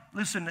body.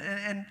 Listen,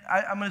 and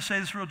I'm going to say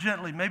this real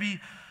gently. Maybe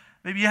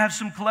you have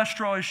some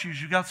cholesterol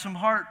issues. You've got some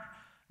heart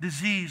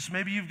disease.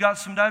 Maybe you've got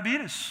some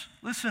diabetes.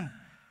 Listen,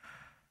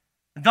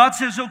 God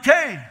says,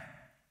 okay,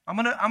 I'm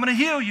gonna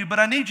heal you, but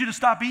I need you to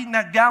stop eating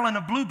that gallon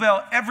of Blue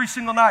Bell every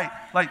single night.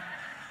 Like,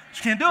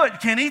 you can't do it. You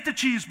can't eat the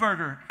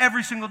cheeseburger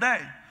every single day.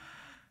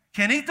 You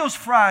can't eat those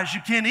fries.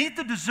 You can't eat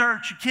the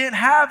desserts. You can't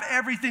have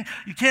everything.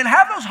 You can't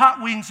have those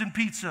hot wings and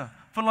pizza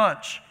for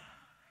lunch.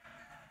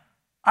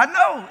 I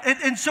know.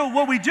 And so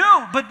what we do,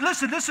 but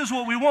listen, this is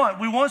what we want.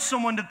 We want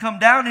someone to come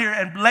down here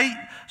and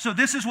so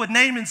this is what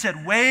Naaman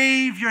said,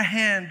 wave your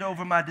hand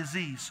over my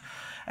disease.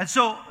 And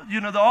so,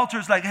 the altar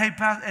is like, hey,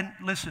 Pastor, and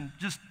listen,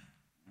 just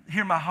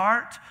hear my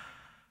heart.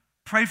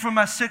 Pray for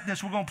my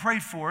sickness. We're going to pray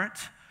for it.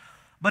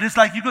 But it's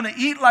like you're going to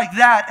eat like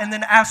that and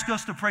then ask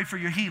us to pray for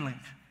your healing.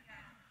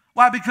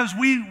 Why? Because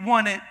we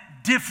want it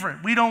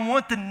different. We don't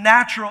want the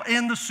natural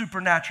and the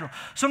supernatural.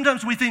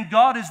 Sometimes we think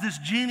God is this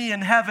genie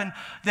in heaven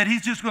that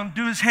he's just going to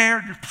do his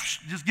hair,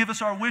 just give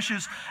us our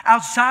wishes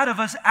outside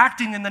of us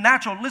acting in the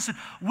natural. Listen,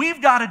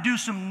 we've got to do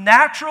some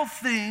natural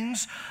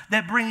things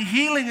that bring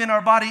healing in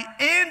our body,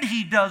 and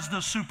he does the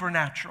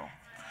supernatural.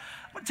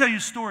 I'm going to tell you a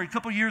story. A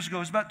couple years ago, it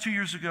was about 2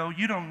 years ago.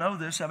 You don't know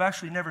this. I've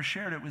actually never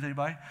shared it with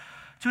anybody.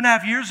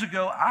 2.5 years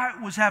ago,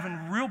 I was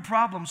having real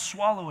problems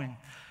swallowing.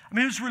 I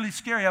mean, it was really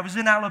scary. I was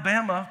in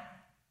Alabama,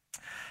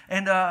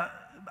 and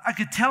I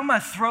could tell my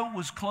throat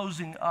was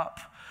closing up.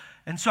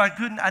 And so I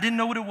didn't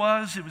know what it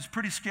was. It was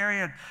pretty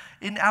scary.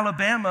 In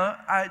Alabama,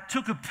 I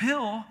took a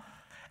pill,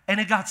 and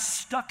it got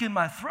stuck in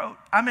my throat.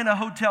 I'm in a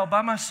hotel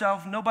by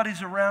myself.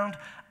 Nobody's around.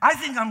 I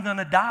think I'm going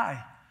to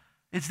die.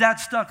 It's that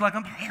stuck. Like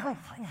I'm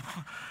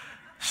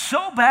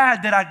so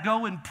bad that I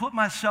go and put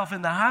myself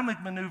in the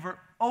Heimlich maneuver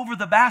over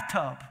the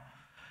bathtub.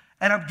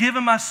 And I'm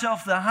giving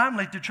myself the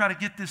Heimlich to try to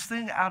get this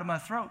thing out of my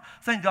throat.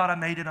 Thank God I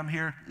made it. I'm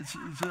here.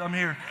 I'm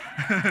here.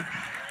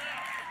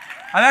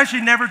 I've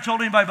actually never told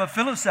anybody but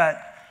Phyllis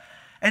that.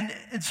 And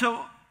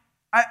so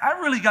I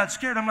really got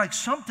scared. I'm like,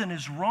 something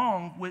is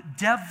wrong with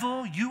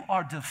devil. You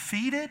are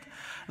defeated.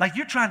 Like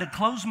you're trying to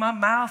close my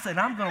mouth and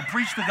I'm going to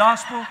preach the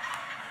gospel.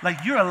 Like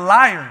you're a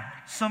liar,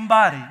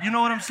 somebody. You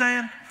know what I'm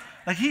saying?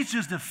 Like he's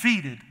just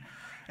defeated.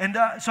 And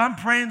so I'm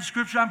praying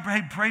scripture. I'm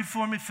praying, pray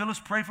for me. Phyllis,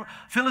 pray for me.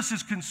 Phyllis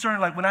is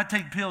concerned. Like when I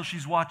take pills,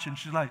 she's watching.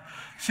 She's like,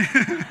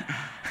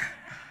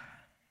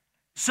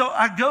 So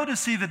I go to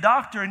see the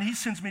doctor and he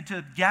sends me to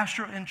a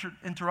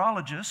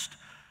gastroenterologist.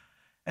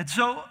 And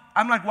so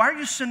I'm like, why are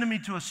you sending me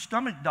to a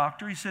stomach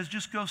doctor? He says,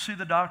 just go see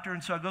the doctor.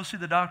 And so I go see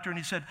the doctor and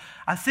he said,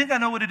 I think I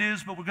know what it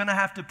is, but we're going to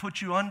have to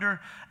put you under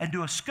and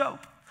do a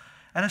scope.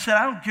 And I said,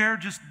 I don't care,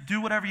 just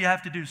do whatever you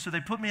have to do. So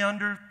they put me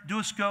under, do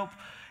a scope.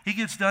 He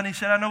gets done. He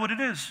said, I know what it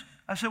is.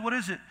 I said, what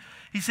is it?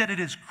 He said, it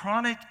is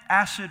chronic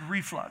acid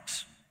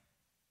reflux.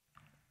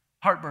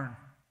 Heartburn.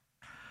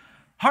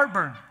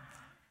 Heartburn.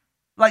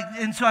 Like,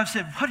 and so I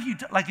said, what are you,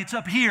 like it's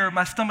up here,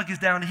 my stomach is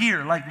down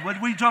here. Like, what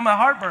are you talking about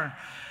heartburn?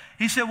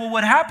 He said, well,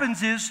 what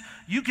happens is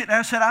you get,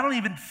 I said, I don't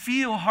even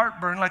feel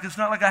heartburn. Like, it's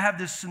not like I have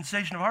this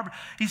sensation of heartburn.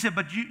 He said,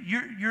 but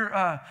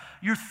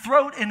your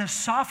throat and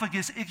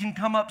esophagus, it can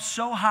come up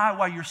so high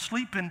while you're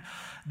sleeping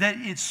that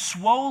it's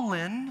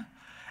swollen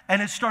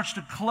and it starts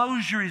to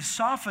close your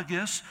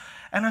esophagus.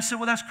 And I said,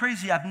 well, that's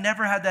crazy. I've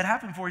never had that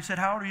happen before. He said,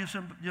 how old are you? I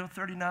said,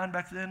 39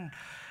 back then.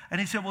 And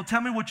he said, well,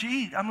 tell me what you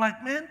eat. I'm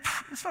like, man,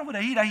 it's not what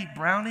I eat. I eat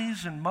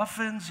brownies and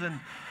muffins and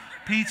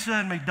pizza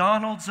and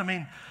McDonald's. I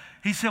mean,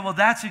 he said, well,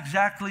 that's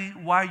exactly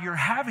why you're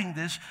having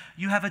this.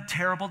 You have a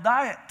terrible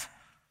diet.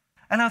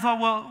 And I thought,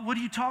 well, what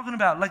are you talking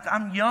about? Like,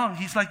 I'm young.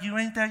 He's like, you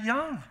ain't that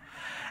young.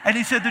 And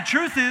he said, the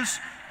truth is,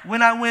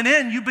 when I went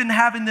in, you've been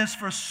having this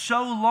for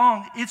so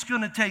long, it's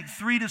going to take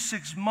 3 to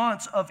 6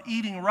 months of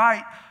eating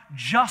right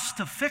just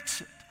to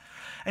fix it.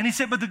 And he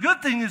said, but the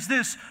good thing is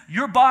this,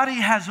 your body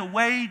has a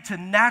way to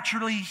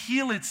naturally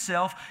heal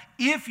itself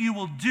if you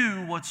will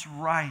do what's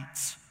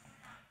right.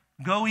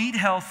 Go eat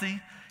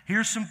healthy.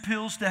 Here's some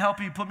pills to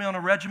help you. Put me on a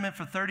regimen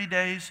for 30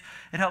 days.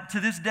 It helped. To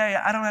this day,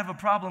 I don't have a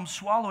problem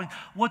swallowing.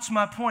 What's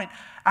my point?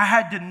 I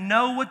had to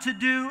know what to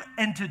do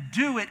and to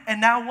do it. And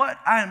now what?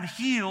 I am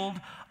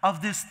healed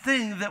of this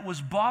thing that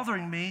was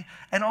bothering me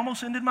and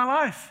almost ended my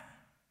life.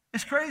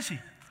 It's crazy.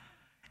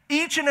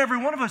 Each and every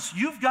one of us,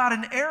 you've got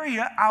an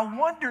area. I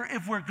wonder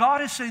if where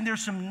God is saying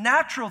there's some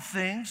natural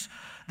things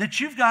that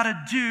you've got to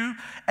do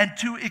and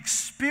to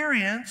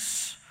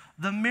experience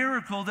the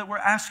miracle that we're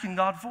asking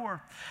God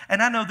for.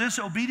 And I know this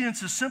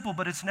obedience is simple,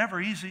 but it's never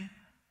easy.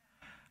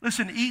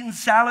 Listen, eating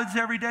salads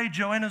every day.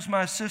 Joanna's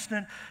my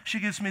assistant. She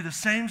gives me the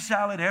same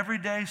salad every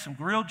day, some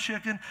grilled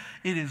chicken.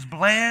 It is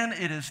bland.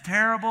 It is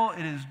terrible.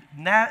 It is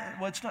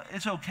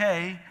it's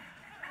okay.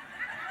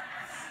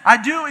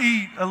 I do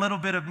eat a little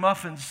bit of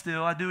muffins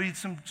still. I do eat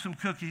some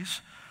cookies.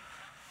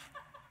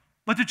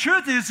 But the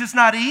truth is, it's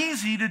not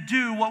easy to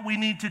do what we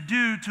need to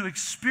do to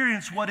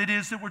experience what it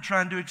is that we're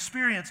trying to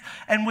experience.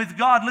 And with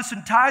God,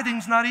 listen,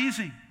 tithing's not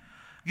easy.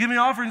 Giving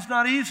offering's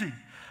not easy.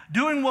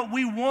 Doing what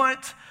we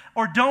want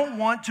or don't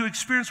want to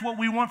experience what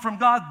we want from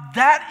God,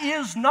 that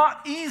is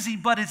not easy,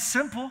 but it's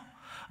simple.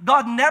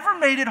 God never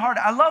made it hard.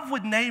 I love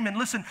with Naaman,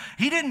 listen,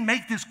 he didn't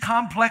make this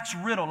complex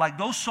riddle, like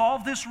go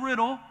solve this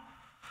riddle.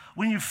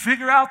 When you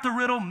figure out the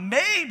riddle,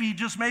 maybe,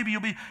 just maybe,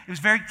 it was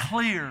very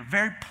clear,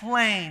 very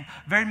plain,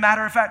 very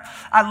matter of fact.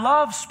 I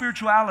love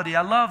spirituality.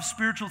 I love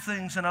spiritual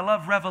things, and I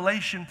love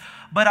revelation.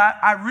 But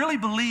I really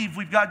believe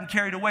we've gotten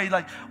carried away.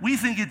 Like, we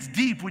think it's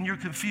deep when you're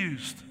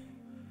confused.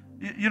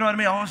 You know what I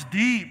mean? Oh, it's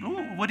deep.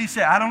 Ooh, what'd he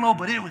say? I don't know,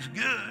 but it was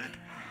good.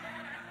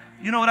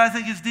 You know what I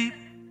think is deep?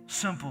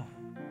 Simple.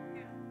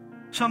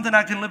 Something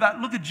I can live out.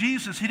 Look at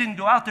Jesus. He didn't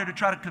go out there to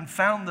try to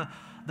confound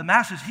the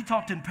masses. He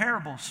talked in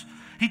parables.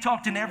 He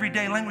talked in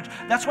everyday language.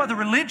 That's why the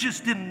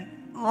religious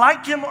didn't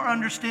like him or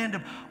understand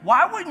him.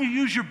 Why wouldn't you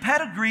use your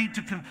pedigree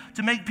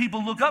to make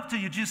people look up to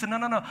you? Jesus said,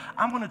 no.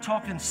 I'm going to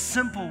talk in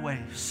simple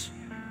ways.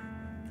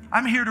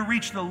 I'm here to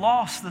reach the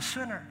lost, the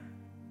sinner.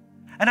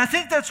 And I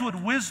think that's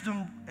what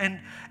wisdom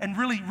and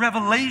really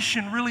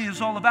revelation really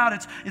is all about.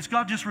 It's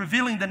God just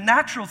revealing the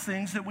natural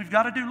things that we've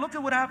got to do. Look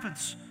at what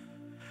happens.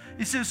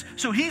 He says,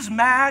 so he's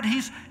mad,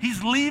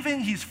 he's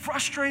leaving, he's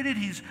frustrated,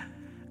 he's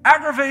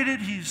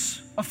aggravated,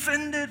 he's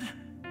offended.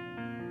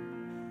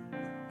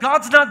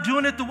 God's not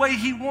doing it the way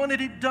he wanted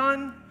it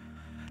done.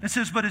 It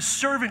says, but his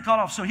servant got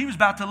off. So he was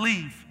about to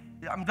leave.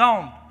 I'm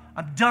gone.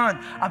 I'm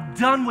done. I'm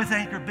done with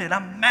Anchor Bend.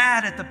 I'm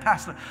mad at the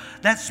pastor.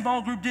 That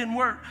small group didn't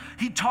work.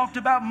 He talked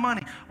about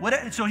money.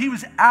 So he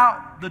was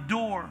out the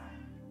door,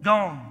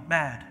 gone,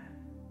 mad.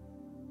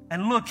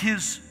 And look,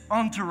 his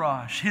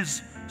entourage,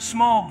 his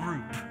small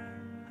group,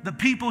 the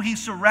people he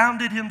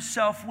surrounded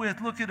himself with,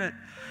 look at it.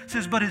 It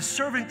says, but his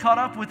servant caught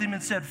up with him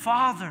and said,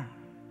 Father,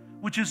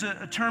 which is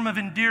a term of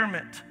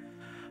endearment.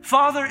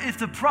 Father, if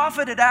the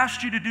prophet had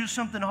asked you to do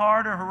something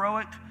hard or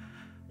heroic,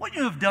 wouldn't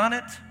you have done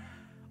it?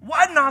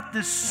 Why not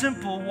this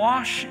simple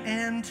wash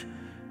and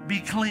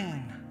be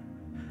clean?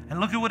 And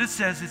look at what it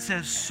says. It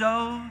says,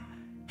 so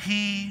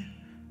he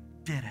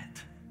did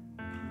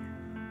it.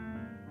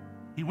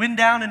 He went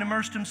down and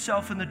immersed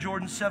himself in the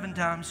Jordan 7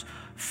 times,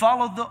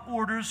 followed the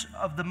orders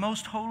of the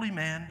most holy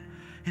man,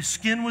 His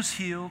skin was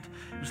healed.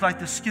 It was like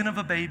the skin of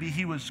a baby.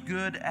 He was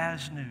good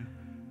as new.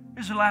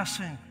 Here's the last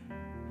thing.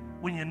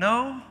 When you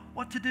know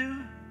what to do,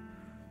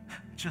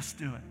 just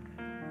do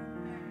it.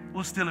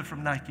 We'll steal it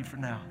from Nike for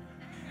now.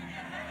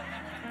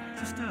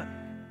 Just do it.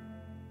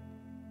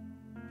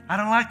 I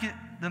don't like it.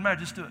 Doesn't matter.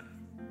 Just do it.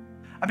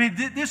 I mean,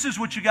 this is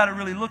what you got to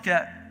really look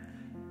at.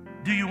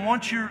 Do you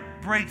want your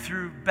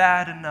breakthrough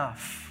bad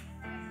enough?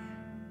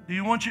 Do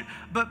you want your...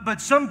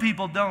 But some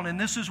people don't, and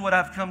this is what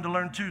I've come to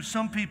learn too.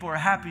 Some people are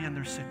happy in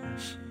their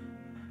sickness.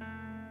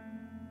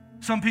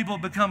 Some people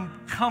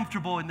become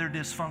comfortable in their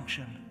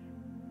dysfunction.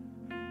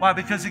 Why?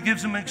 Because it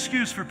gives them an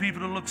excuse for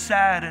people to look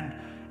sad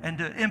and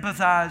to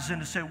empathize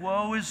and to say,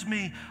 woe is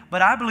me.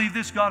 But I believe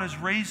this God is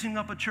raising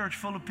up a church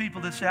full of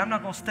people that say, I'm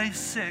not going to stay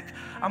sick.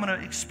 I'm going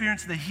to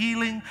experience the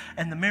healing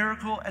and the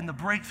miracle and the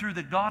breakthrough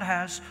that God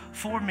has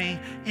for me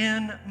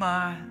in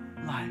my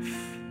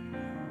life.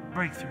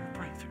 Breakthrough.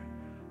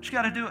 But you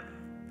got to do it.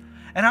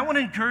 And I want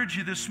to encourage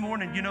you this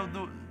morning, you know,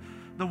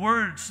 the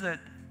words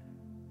that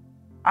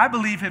I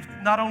believe have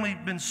not only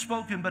been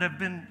spoken, but have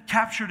been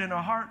captured in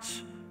our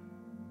hearts.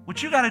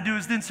 What you got to do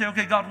is then say,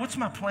 okay, God, what's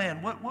my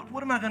plan?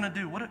 What am I going to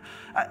do?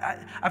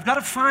 I've got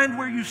to find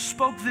where you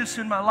spoke this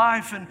in my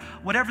life and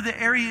whatever the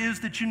area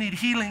is that you need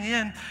healing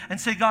in, and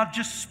say, God,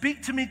 just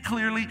speak to me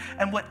clearly,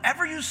 and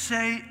whatever you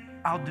say,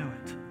 I'll do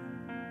it.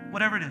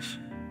 Whatever it is.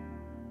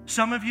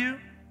 Some of you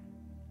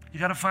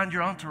got to find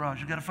your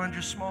entourage. You got to find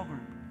your small group.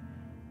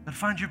 You got to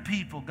find your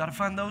people. Got to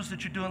find those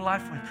that you're doing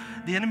life with.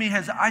 The enemy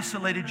has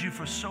isolated you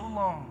for so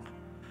long.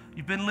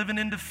 You've been living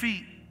in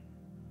defeat.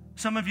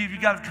 Some of you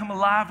got to come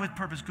alive with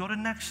purpose. Go to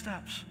next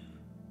steps.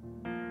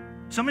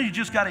 Some of you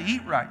just got to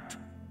eat right.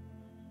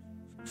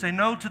 Say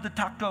no to the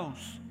tacos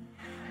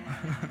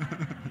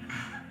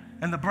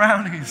and the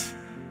brownies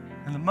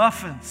and the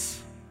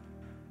muffins.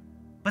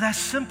 But that's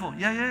simple.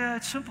 Yeah,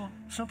 it's simple.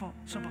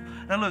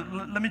 Now look,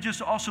 let me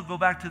just also go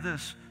back to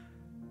this.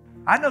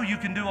 I know you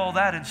can do all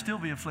that and still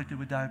be afflicted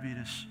with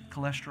diabetes,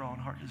 cholesterol,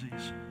 and heart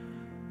disease.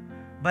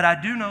 But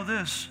I do know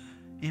this.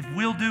 If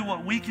we'll do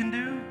what we can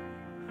do,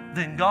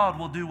 then God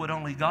will do what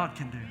only God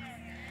can do.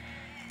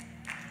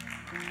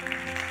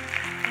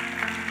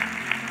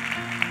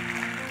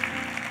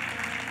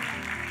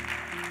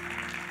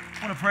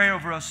 I want to pray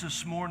over us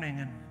this morning,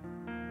 and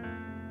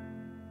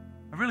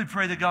I really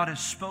pray that God has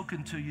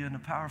spoken to you in a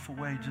powerful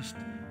way. Just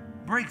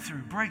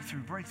breakthrough.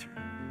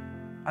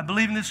 I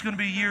believe this is going to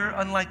be a year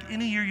unlike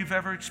any year you've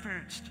ever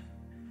experienced.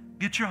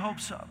 Get your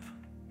hopes up.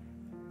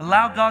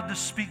 Allow God to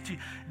speak to you.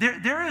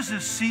 There is a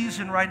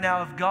season right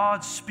now of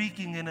God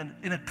speaking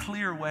in a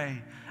clear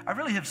way. I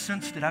really have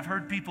sensed it. I've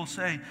heard people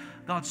say,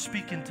 God's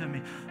speaking to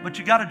me. But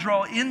you got to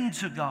draw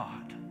into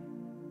God.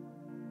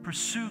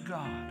 Pursue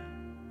God.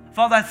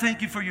 Father, I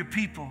thank you for your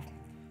people.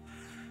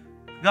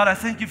 God, I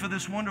thank you for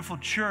this wonderful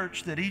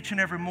church that each and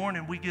every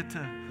morning we get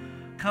to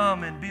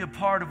come and be a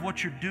part of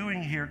what you're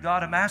doing here.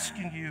 God, I'm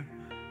asking you,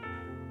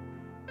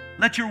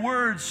 let your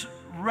words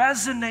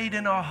resonate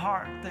in our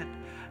heart, that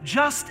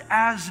just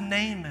as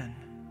Naaman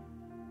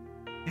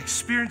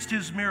experienced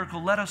his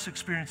miracle, let us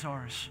experience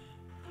ours.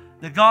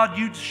 That God,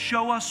 you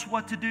show us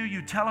what to do,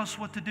 you tell us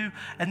what to do,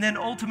 and then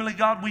ultimately,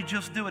 God, we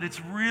just do it. It's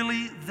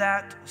really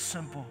that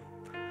simple.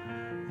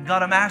 And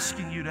God, I'm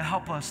asking you to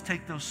help us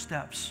take those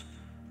steps.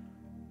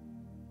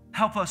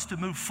 Help us to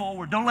move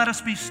forward. Don't let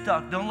us be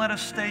stuck. Don't let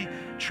us stay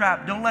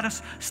trapped. Don't let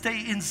us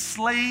stay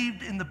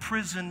enslaved in the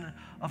prison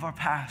of our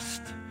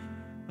past.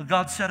 But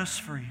God, set us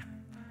free.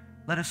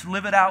 Let us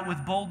live it out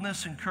with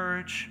boldness and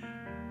courage.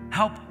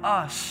 Help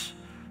us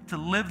to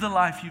live the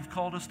life you've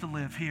called us to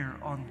live here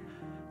on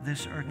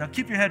this earth. Now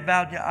keep your head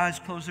bowed, your eyes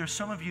closed. There's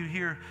some of you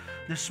here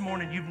this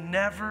morning, you've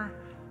never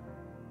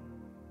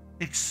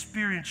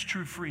experienced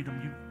true freedom.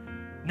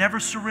 You've never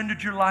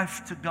surrendered your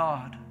life to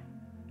God.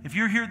 If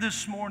you're here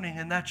this morning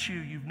and that's you,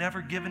 you've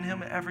never given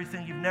him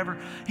everything.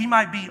 He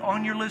might be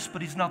on your list,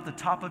 but he's not the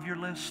top of your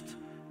list.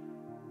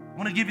 I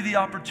want to give you the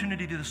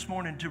opportunity this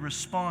morning to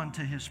respond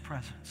to his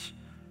presence.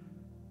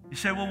 You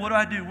say, well, what do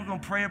I do? We're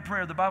going to pray a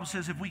prayer. The Bible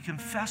says if we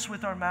confess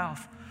with our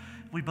mouth,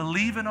 we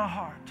believe in our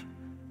heart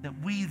that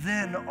we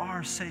then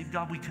are saved.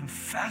 God, we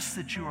confess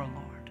that you are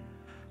Lord.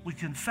 We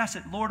confess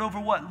it. Lord, over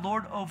what?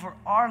 Lord, over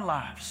our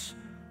lives.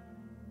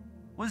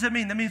 What does that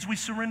mean? That means we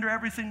surrender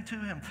everything to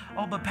him.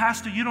 Oh, but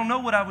Pastor, you don't know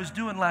what I was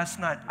doing last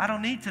night. I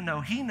don't need to know.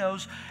 He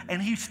knows,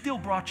 and he still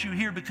brought you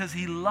here because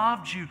he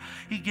loved you.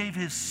 He gave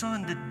his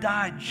son to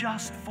die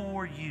just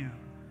for you.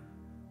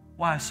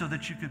 Why? So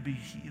that you could be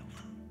healed.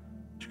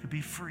 You could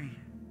be free.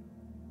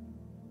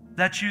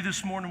 That's you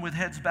this morning with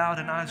heads bowed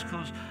and eyes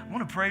closed. I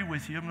want to pray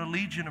with you. I'm going to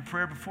lead you in a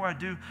prayer. Before I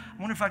do, I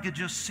wonder if I could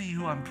just see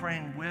who I'm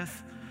praying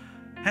with.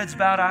 Heads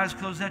bowed, eyes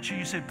closed. That's you.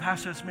 You say,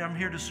 Pastor, that's me. I'm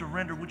here to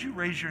surrender. Would you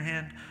raise your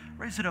hand?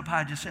 Raise it up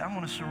high. Just say, I'm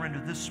going to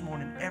surrender this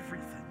morning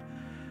everything.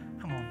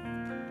 Come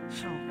on.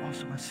 So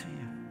awesome. I see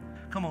you.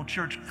 Come on,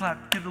 church.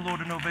 Clap. Give the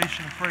Lord an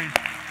ovation of praise.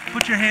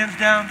 Put your hands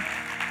down.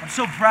 I'm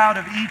so proud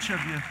of each of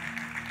you.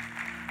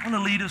 I want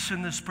to lead us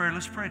in this prayer.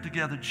 Let's pray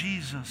together.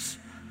 Jesus,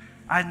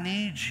 I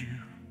need you.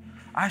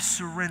 I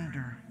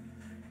surrender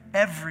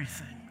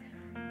everything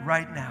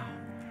right now.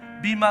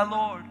 Be my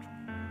Lord.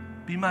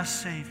 Be my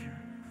Savior.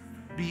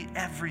 Be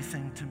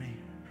everything to me.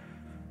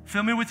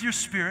 Fill me with your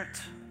Spirit.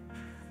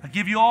 I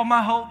give you all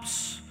my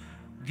hopes.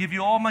 I give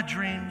you all my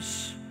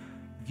dreams.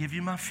 I give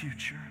you my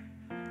future.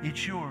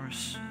 It's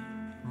yours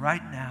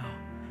right now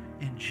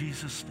in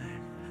Jesus'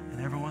 name.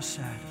 And everyone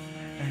said,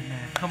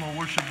 amen. Come on,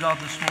 worship God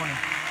this morning.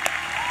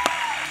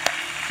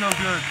 So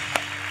good.